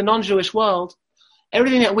 unlike the non-Jewish world,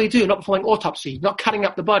 everything that we do, not performing autopsy, not cutting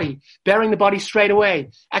up the body, burying the body straight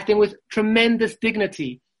away, acting with tremendous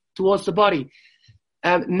dignity towards the body,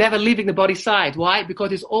 never leaving the body's side. Why?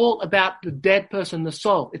 Because it's all about the dead person, the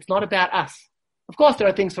soul. It's not about us. Of course, there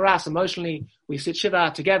are things for us emotionally. We sit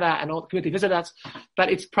Shiva together and all the community visit us,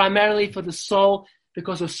 but it's primarily for the soul,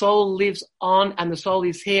 because the soul lives on and the soul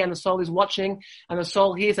is here and the soul is watching and the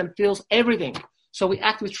soul hears and feels everything. So we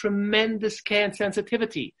act with tremendous care and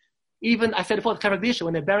sensitivity. Even, I said before, the Kavakdisha,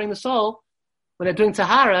 when they're burying the soul, when they're doing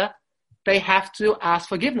Tahara, they have to ask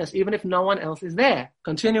forgiveness, even if no one else is there.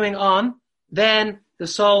 Continuing on, then the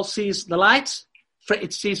soul sees the light.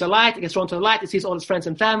 It sees the light, it gets drawn to the light, it sees all its friends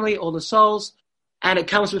and family, all the souls, and it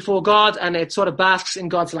comes before God, and it sort of basks in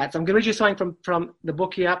God's light. So I'm going to read you something from the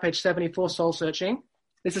book here, page 74, Soul Searching.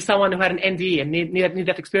 This is someone who had an NDE, a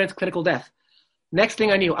near-death experience, clinical death. Next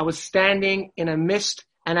thing I knew, I was standing in a mist,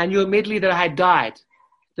 and I knew immediately that I had died.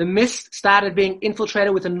 The mist started being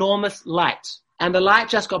infiltrated with enormous light. And the light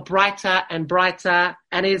just got brighter and brighter.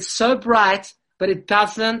 And it's so bright, but it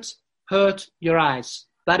doesn't hurt your eyes.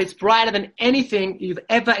 But it's brighter than anything you've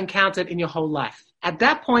ever encountered in your whole life. At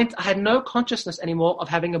that point, I had no consciousness anymore of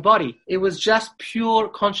having a body. It was just pure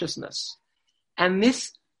consciousness. And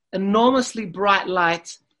this enormously bright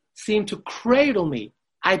light seemed to cradle me.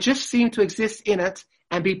 I just seemed to exist in it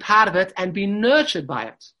and be part of it and be nurtured by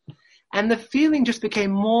it. And the feeling just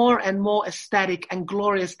became more and more ecstatic and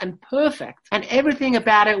glorious and perfect. And everything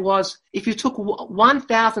about it was, if you took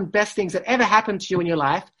 1,000 best things that ever happened to you in your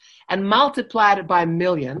life and multiplied it by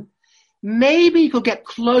 1,000,000, maybe you could get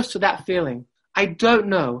close to that feeling. I don't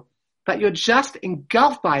know. But you're just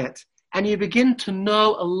engulfed by it. And you begin to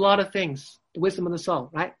know a lot of things. The wisdom of the soul,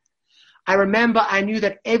 right? I remember I knew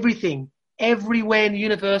that everything everywhere in the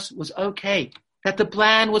universe was okay, that the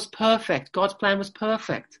plan was perfect, God's plan was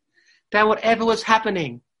perfect, that whatever was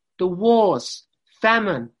happening, the wars,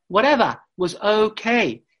 famine, whatever, was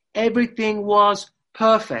okay. Everything was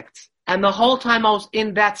perfect. And the whole time I was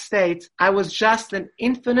in that state, I was just an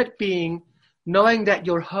infinite being, knowing that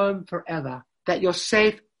you're home forever, that you're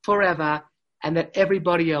safe forever, and that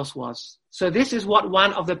everybody else was. So this is what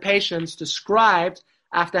one of the patients described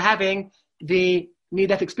after having the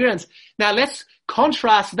near-death experience. Now let's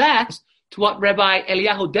contrast that to what Rabbi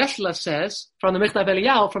Eliyahu Dessler says from the Mishnah of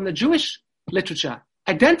Eliyahu from the Jewish literature.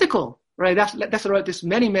 Identical, right? Dessler wrote this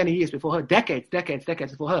many, many years before her, decades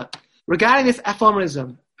before her. Regarding this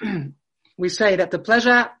aphorism, we say that the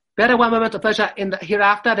pleasure, better one moment of pleasure in the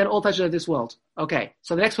hereafter than all pleasure of this world. Okay,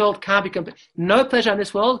 so the next world can't be compared. No pleasure in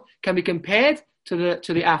this world can be compared to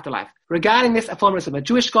the afterlife. Regarding this aphorism, a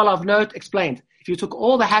Jewish scholar of note explained, if you took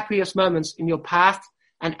all the happiest moments in your past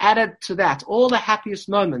and added to that all the happiest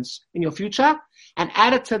moments in your future, and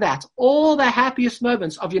added to that all the happiest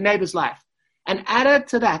moments of your neighbor's life, and added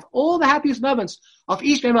to that all the happiest moments of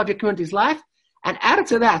each member of your community's life, and added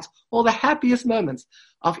to that all the happiest moments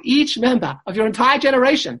of each member of your entire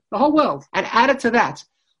generation, the whole world, and added to that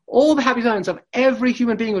all the happiest moments of every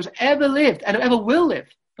human being who's ever lived and ever will live,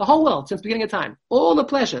 the whole world since the beginning of time, all the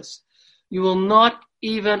pleasures, you will not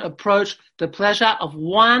even approach the pleasure of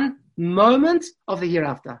one moment of the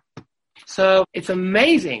hereafter. So it's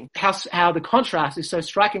amazing how the contrast is so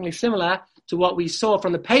strikingly similar to what we saw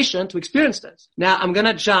from the patient who experienced it. Now I'm going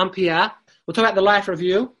to jump here. We'll talk about the life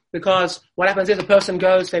review, because what happens is a person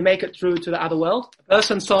goes, they make it through to the other world. A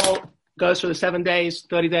person's soul goes through the 7 days,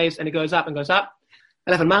 30 days, and it goes up and goes up.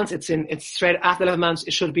 11 months, it's straight after 11 months,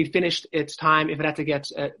 it should be finished its time if it had to get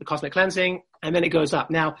the cosmic cleansing, and then it goes up.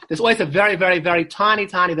 Now, there's always a very, very, very tiny,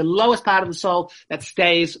 the lowest part of the soul that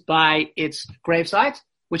stays by its gravesite,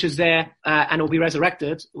 which is there, and will be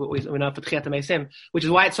resurrected, we know for Tchiat HaMeisim, which is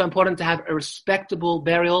why it's so important to have a respectable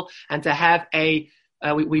burial and to have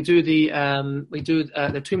we do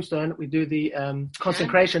the tombstone, we do the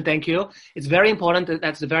consecration, thank you. It's very important that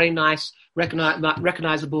that's a very nice,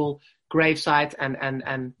 recognizable gravesite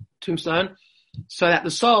and tombstone, so that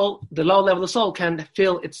the soul, the lower level of the soul, can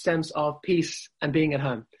feel its sense of peace and being at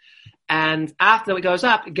home. And after it goes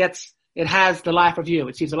up, it has the life review.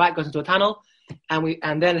 It sees the light, goes into a tunnel,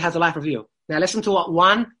 and then it has a life review. Now listen to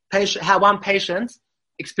how one patient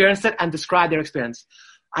experienced it and described their experience.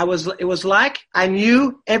 It was like I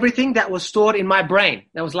knew everything that was stored in my brain.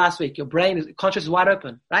 That was last week. Your conscious is wide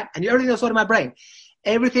open, right? And everything that was stored in my brain,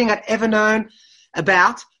 everything I'd ever known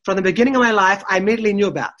about from the beginning of my life, I immediately knew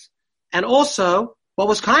about. And also, what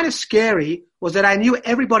was kind of scary was that I knew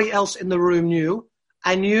everybody else in the room knew.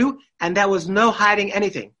 I knew, and there was no hiding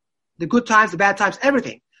anything. The good times, the bad times,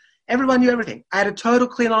 everything. Everyone knew everything. I had a total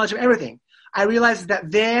clear knowledge of everything. I realized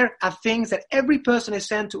that there are things that every person is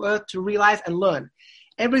sent to earth to realize and learn.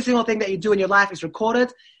 Every single thing that you do in your life is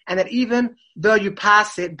recorded, and that even though you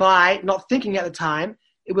pass it by not thinking at the time,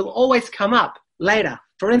 it will always come up later.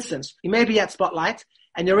 For instance, you may be at Spotlight,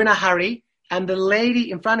 and you're in a hurry, and the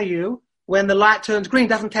lady in front of you, when the light turns green,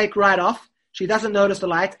 doesn't take right off. She doesn't notice the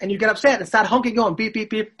light, and you get upset and start honking on, beep, beep,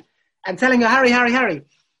 beep, and telling her, hurry, hurry, hurry.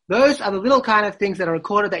 Those are the little kind of things that are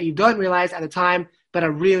recorded that you don't realize at the time, but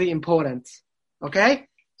are really important. Okay?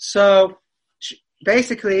 So,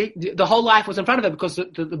 basically, the whole life was in front of her, because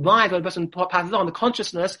the mind, when a person passes on, the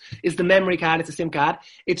consciousness is the memory card, it's a SIM card.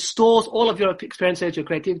 It stores all of your experiences, your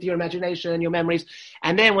creativity, your imagination, your memories.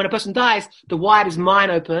 And then when a person dies, the wide is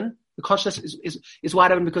mind open. The consciousness is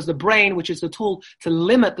wide open, because the brain, which is the tool to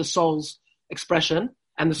limit the soul's expression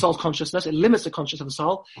and the soul's consciousness, it limits the consciousness of the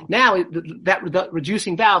soul. Now, that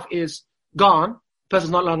reducing valve is gone. The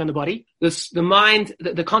person's not longer in the body. The mind,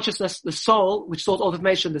 the consciousness, the soul, which stores all the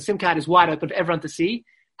information, the SIM card is wide open for everyone to see.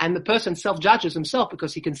 And the person self-judges himself,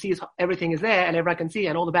 because he can see everything is there and everyone can see,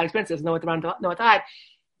 and all the bad experiences, nowhere to run, nowhere to hide.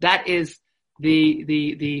 That is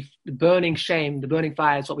the burning shame, the burning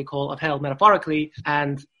fire is what we call of hell metaphorically.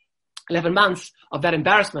 And 11 months of that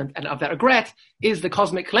embarrassment and of that regret is the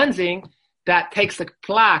cosmic cleansing that takes the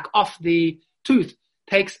plaque off the tooth,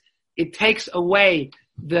 it takes away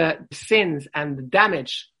the sins and the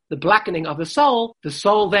damage, the blackening of the soul. The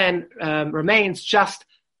soul then remains just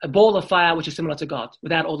a ball of fire, which is similar to God,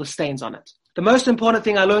 without all the stains on it. The most important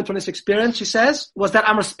thing I learned from this experience, she says, was that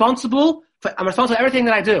I'm responsible for everything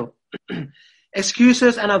that I do.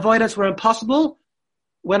 Excuses and avoidance were impossible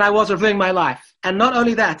when I was reviewing my life. And not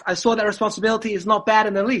only that, I saw that responsibility is not bad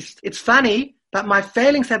in the least. It's funny, but my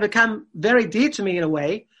failings have become very dear to me in a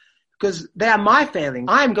way, because they are my failings.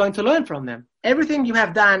 I'm going to learn from them. Everything you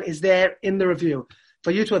have done is there in the review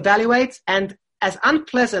for you to evaluate. And as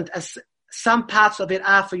unpleasant as some parts of it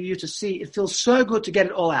are for you to see. It feels so good to get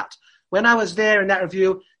it all out. When I was there in that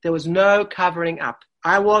review, there was no covering up.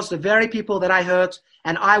 I was the very people that I hurt,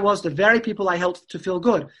 and I was the very people I helped to feel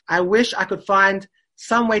good. I wish I could find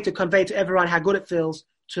some way to convey to everyone how good it feels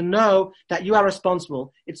to know that you are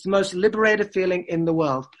responsible. It's the most liberated feeling in the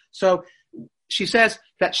world. So she says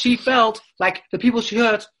that she felt like the people she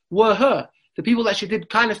hurt were her. The people that she did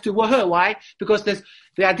kindness to were her. Why? Because there's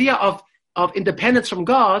the idea of independence from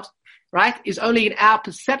God, right, is only in our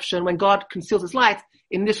perception when God conceals his light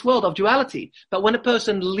in this world of duality. But when a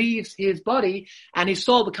person leaves his body and his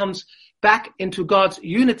soul becomes back into God's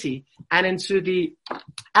unity and into the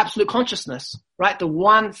absolute consciousness, right, the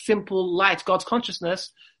one simple light, God's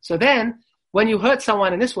consciousness. So then when you hurt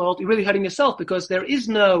someone in this world, you're really hurting yourself, because there is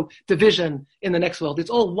no division in the next world. It's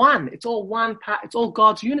all one. It's all one part. It's all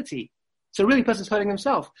God's unity. So really, a person's hurting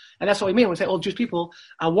himself. And that's what we mean when we say all Jewish people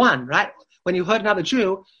are one, right? When you hurt another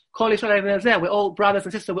Jew, Kol Yisrael everyone is there. We're all brothers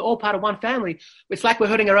and sisters. We're all part of one family. It's like we're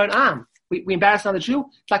hurting our own arm. We embarrass another Jew.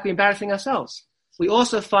 It's like we're embarrassing ourselves. We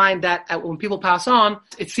also find that when people pass on,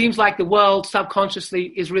 it seems like the world subconsciously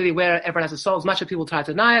is really where everyone has a soul. As much as people try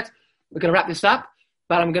to deny it, we're going to wrap this up.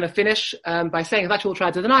 But I'm going to finish by saying, as much as people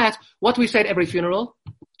try to deny it, what do we say at every funeral?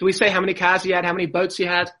 Do we say how many cars he had, how many boats he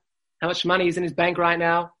had, how much money is in his bank right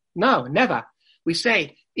now? No, never. We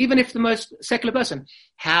say, even if the most secular person,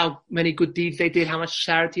 how many good deeds they did, how much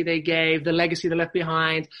charity they gave, the legacy they left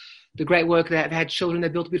behind, the great work that they had children, they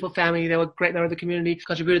built a beautiful family, they were a great member of the community,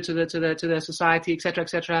 contributed to the society, etc.,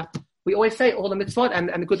 etc. We always say all the mitzvot and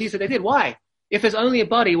the good deeds that they did. Why? If there's only a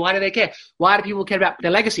body, why do they care? Why do people care about their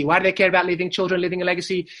legacy? Why do they care about leaving children, leaving a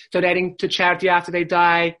legacy, donating to charity after they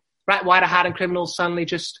die? Right? Why do hardened criminals suddenly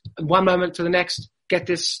just one moment to the next get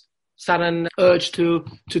this sudden urge to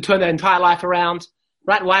turn their entire life around?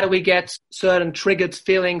 Right? Why do we get certain triggered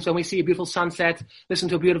feelings when we see a beautiful sunset, listen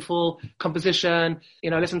to a beautiful composition,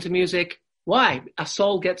 listen to music? Why? Our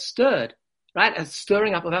soul gets stirred, right? A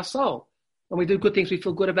stirring up of our soul. When we do good things, we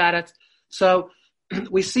feel good about it. So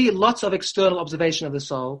we see lots of external observation of the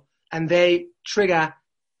soul, and they trigger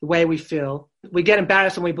the way we feel. We get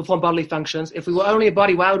embarrassed when we perform bodily functions. If we were only a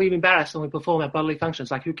body, why would we be embarrassed when we perform our bodily functions?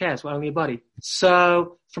 Like, who cares? We're only a body.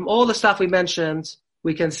 So from all the stuff we mentioned,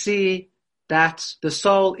 we can see that the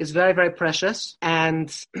soul is very, very precious.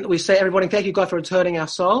 And we say every morning, thank you, God, for returning our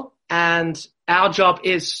soul. And our job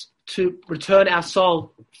is to return our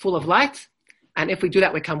soul full of light. And if we do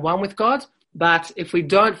that, we become one with God. But if we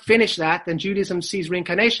don't finish that, then Judaism sees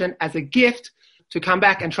reincarnation as a gift to come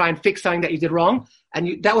back and try and fix something that you did wrong.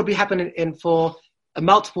 And that would be happening for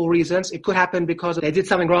multiple reasons. It could happen because they did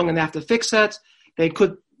something wrong and they have to fix it. They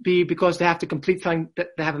could be because they have to complete something that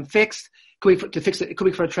they haven't fixed. It could be to fix it. It could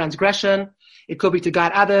be for a transgression. It could be to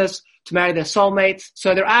guide others, to marry their soulmates.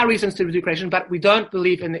 So there are reasons to do creation, but we don't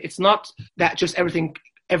believe in it. It's not that just everyone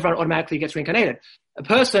automatically gets reincarnated. A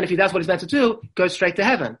person, if he does what he's meant to do, goes straight to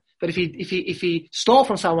heaven. But if he stole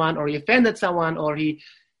from someone, or he offended someone, or he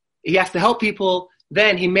has to help people,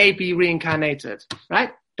 then he may be reincarnated,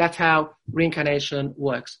 right? That's how reincarnation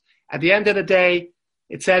works. At the end of the day,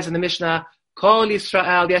 it says in the Mishnah, Kol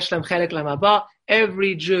Yisrael yesh lem chelek lem haba.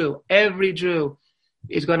 Every Jew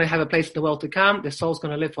is going to have a place in the world to come. Their soul's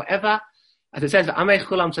going to live forever. As it says, V'amei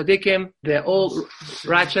chulam tzadikim, they're all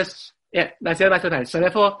righteous. Yeah, that's it. So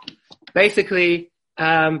therefore, basically,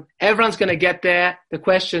 everyone's going to get there. The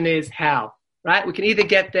question is how, right? We can either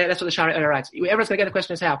get there. That's what the Sharia writes. Everyone's going to get. The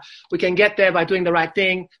question is how. We can get there by doing the right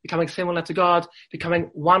thing, becoming similar to God, becoming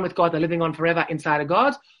one with God, and living on forever inside of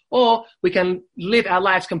God. Or we can live our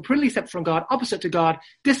lives completely separate from God, opposite to God,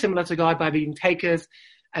 dissimilar to God, by being takers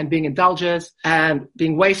and being indulgers and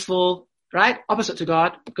being wasteful, right? Opposite to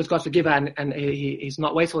God, because God's a giver and he's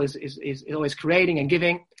not wasteful. He's always creating and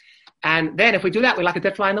giving. And then if we do that, we're like a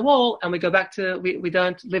dead fly in the wall, and we go back to, we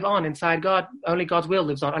don't live on inside God. Only God's will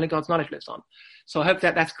lives on. Only God's knowledge lives on. So I hope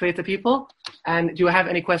that that's clear to people. And do you have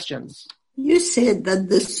any questions? You said that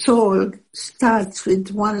the soul starts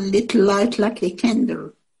with one little light like a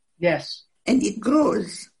candle. Yes. And it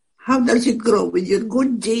grows. How does it grow? With your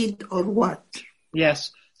good deed or what?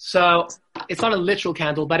 Yes. So it's not a literal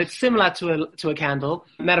candle, but it's similar to a candle,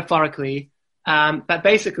 metaphorically. But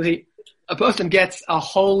basically, a person gets a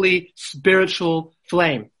holy spiritual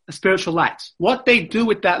flame, a spiritual light. What they do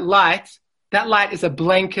with that light is a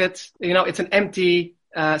blanket. It's an empty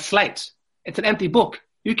slate. It's an empty book.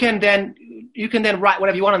 You can then write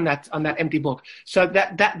whatever you want on that empty book. So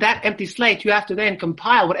that empty slate, you have to then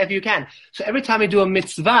compile whatever you can. So every time you do a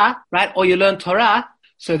mitzvah, right, or you learn Torah,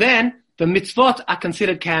 so then the mitzvot are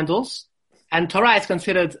considered candles, And Torah is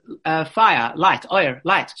considered fire, light, oil,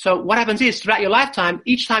 light. So what happens is, throughout your lifetime,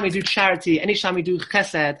 each time you do charity, and each time you do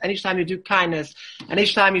chesed, and each time you do kindness, and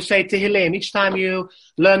each time you say Tehillim, each time you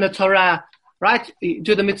learn the Torah, right? You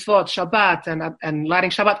do the mitzvot, Shabbat, and lighting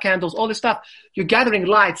Shabbat candles, all this stuff. You're gathering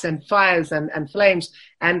lights and fires and flames,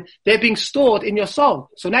 and they're being stored in your soul.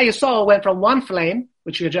 So now your soul went from one flame,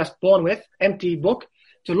 which you're just born with, empty book,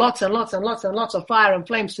 to lots and lots and lots and lots of fire and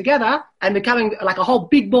flames together, and becoming like a whole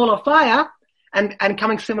big ball of fire, and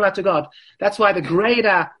coming similar to God. That's why the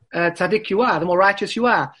greater tzaddik you are, the more righteous you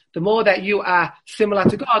are, the more that you are similar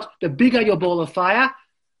to God, the bigger your ball of fire,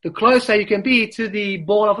 the closer you can be to the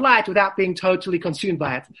ball of light without being totally consumed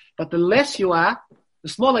by it. But the less you are, the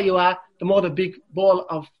smaller you are, the more the big ball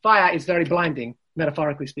of fire is very blinding,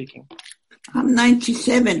 metaphorically speaking. I'm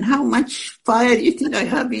 97. How much fire do you think I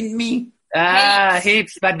have in me?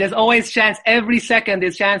 Heaps, but there's always chance. Every second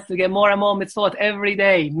there's chance to get more and more mitzvot every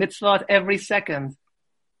day. Mitzvot every second.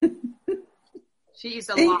 She is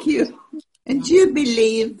a Thank lot. you. And do you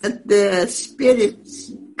believe that the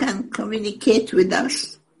spirits can communicate with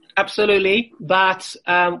us? Absolutely, but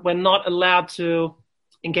we're not allowed to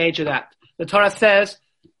engage in that. The Torah says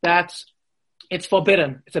that it's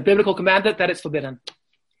forbidden. It's a biblical commandment that it's forbidden.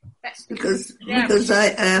 Because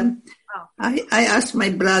I asked my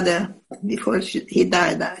brother before he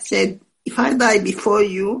died, I said, if I die before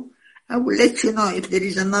you, I will let you know if there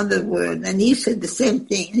is another word. And he said the same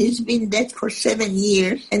thing. He's been dead for 7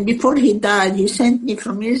 years. And before he died, he sent me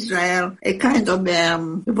from Israel a kind of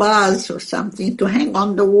vase or something to hang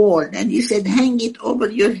on the wall. And he said, hang it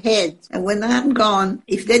over your head. And when I'm gone,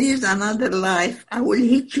 if there is another life, I will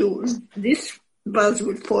hit you. This vase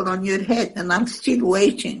will fall on your head. And I'm still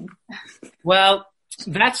waiting. Well,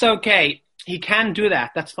 that's okay. He can do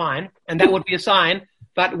that. That's fine. And that would be a sign.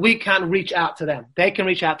 But we can't reach out to them. They can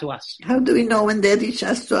reach out to us. How do we know when they reach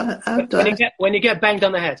us when you get banged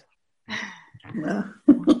on the head.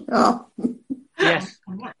 Oh. Yes.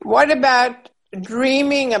 What about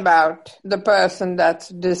dreaming about the person that's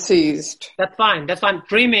deceased? That's fine. That's fine.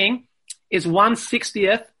 Dreaming is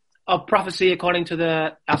 1/60th of prophecy according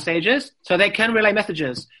to our sages. So they can relay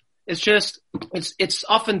messages. It's just, it's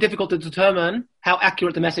often difficult to determine how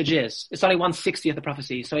accurate the message is. It's only 1/60th of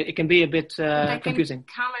prophecy, so it can be a bit confusing.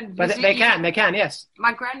 Come and but visit they you. can, yes.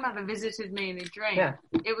 My grandmother visited me in a dream. Yeah.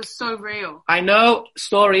 It was so real. I know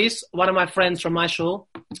stories. One of my friends from my shul,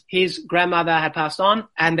 his grandmother had passed on,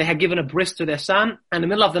 and they had given a bris to their son. And in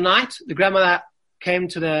the middle of the night, the grandmother came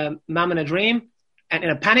to the mum in a dream, and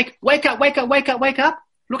in a panic, wake up, wake up, wake up, wake up,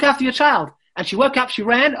 look after your child. And she woke up, she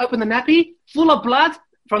ran, opened the nappy, full of blood,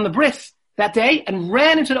 from the bris that day, and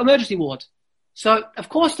ran into the emergency ward. So, of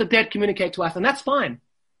course, the dead communicate to us, and that's fine.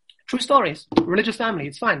 True stories. Religious family,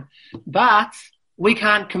 it's fine. But we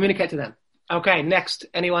can't communicate to them. Okay, next.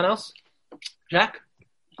 Anyone else? Jack?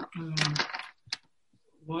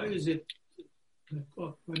 Why is it that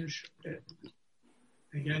God punished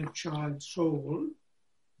a young child's soul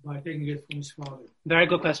by taking it from his father? Very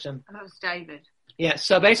good question. That was David. Yeah,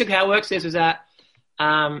 so basically how it works is that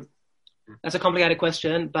that's a complicated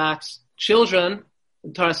question, but children,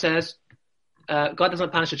 the Torah says, God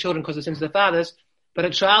doesn't punish the children because of the sins of their fathers, but a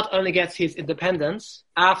child only gets his independence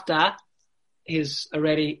after he's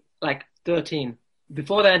already 13.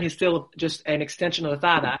 Before then, he's still just an extension of the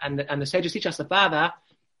father, and the sages teach us the father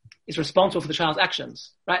is responsible for the child's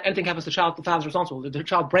actions, right? Anything happens to the child, the father's responsible. If the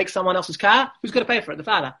child breaks someone else's car, who's going to pay for it? The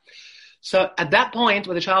father. So at that point,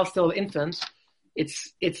 where the child's still an infant,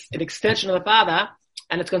 it's an extension of the father,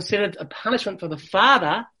 and it's considered a punishment for the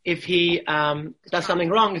father if he does something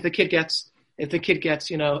wrong. If the kid gets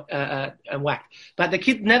whacked, but the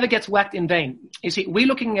kid never gets whacked in vain. You see, we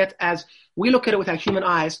look at it with our human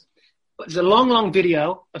eyes. It's a long, long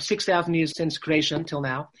video of 6,000 years since creation till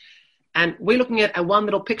now, and we're looking at one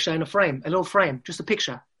little picture in a little frame, just a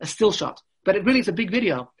picture, a still shot. But it really is a big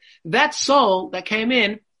video. That soul that came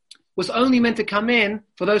in was only meant to come in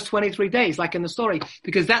for those 23 days, like in the story,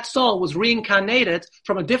 because that soul was reincarnated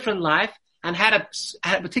from a different life and had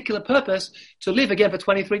a particular purpose to live again for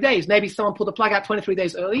 23 days. Maybe someone pulled the plug out 23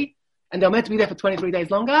 days early, and they were meant to be there for 23 days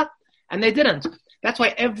longer, and they didn't. That's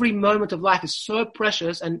why every moment of life is so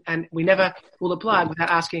precious, and we never pull the plug without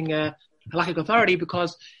asking halakhic authority,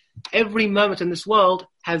 because every moment in this world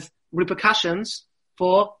has repercussions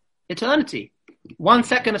for eternity. 1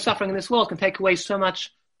 second of suffering in this world can take away so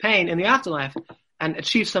much pain in the afterlife and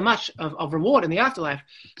achieve so much of reward in the afterlife.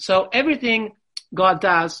 So everything God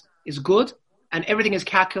does is good, and everything is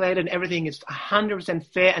calculated, and everything is 100%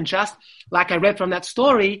 fair and just. Like I read from that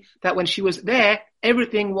story, that when she was there,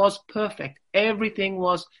 everything was perfect. Everything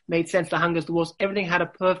made sense. The hungers, the wars, everything had a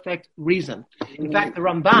perfect reason. In fact, the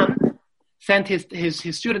Ramban sent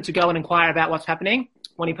his student to go and inquire about what's happening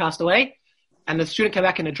when he passed away. And the student came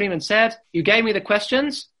back in a dream and said, you gave me the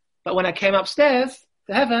questions, but when I came upstairs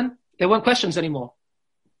to heaven, there weren't questions anymore.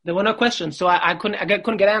 There were no questions, so I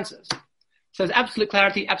couldn't get answers. So there's absolute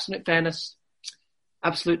clarity, absolute fairness,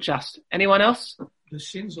 absolute just. Anyone else? The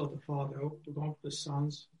sins of the father to go to the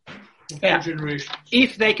sons for Yeah. generations.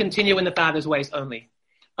 If they continue in the father's ways only.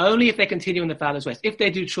 Only if they continue in the father's ways. If they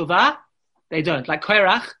do tshuva, they don't. Like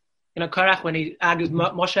Korach, Korach, when he argued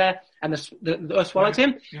Moshe and the earth swallowed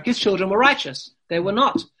him, his children were righteous. They were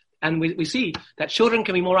not. And we see that children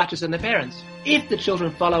can be more righteous than their parents. If the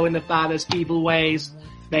children follow in the father's evil ways,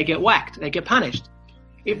 they get whacked, they get punished.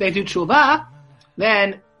 If they do tshuva,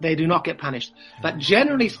 then they do not get punished. But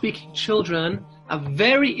generally speaking, children are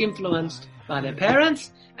very influenced by their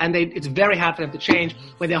parents, and it's very hard for them to change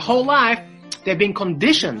when their whole life they're being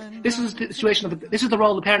conditioned. This is the situation this is the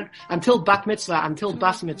role of the parent until bat mitzvah, until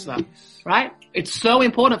bas mitzvah, right? It's so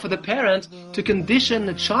important for the parent to condition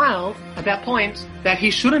the child at that point that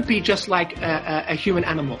he shouldn't be just like a human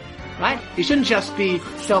animal, right? He shouldn't just be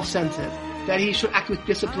self-centered. That he should act with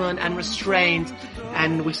discipline and restraint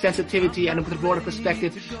and with sensitivity and with a broader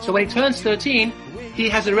perspective. So when he turns 13, he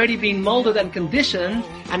has already been molded and conditioned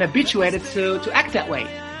and habituated to act that way.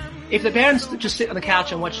 If the parents just sit on the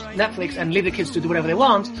couch and watch Netflix and leave the kids to do whatever they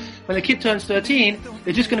want, when the kid turns 13,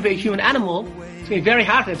 they're just going to be a human animal. It's going to be very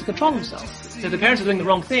hard for them to control themselves. So if the parents are doing the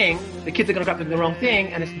wrong thing, the kids are going to grow up doing the wrong thing,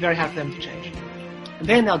 and it's very hard for them to change. And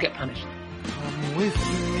then they'll get punished. Come with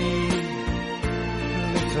me,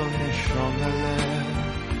 little Neshama,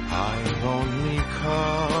 I've only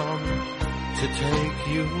come to take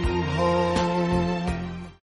you home.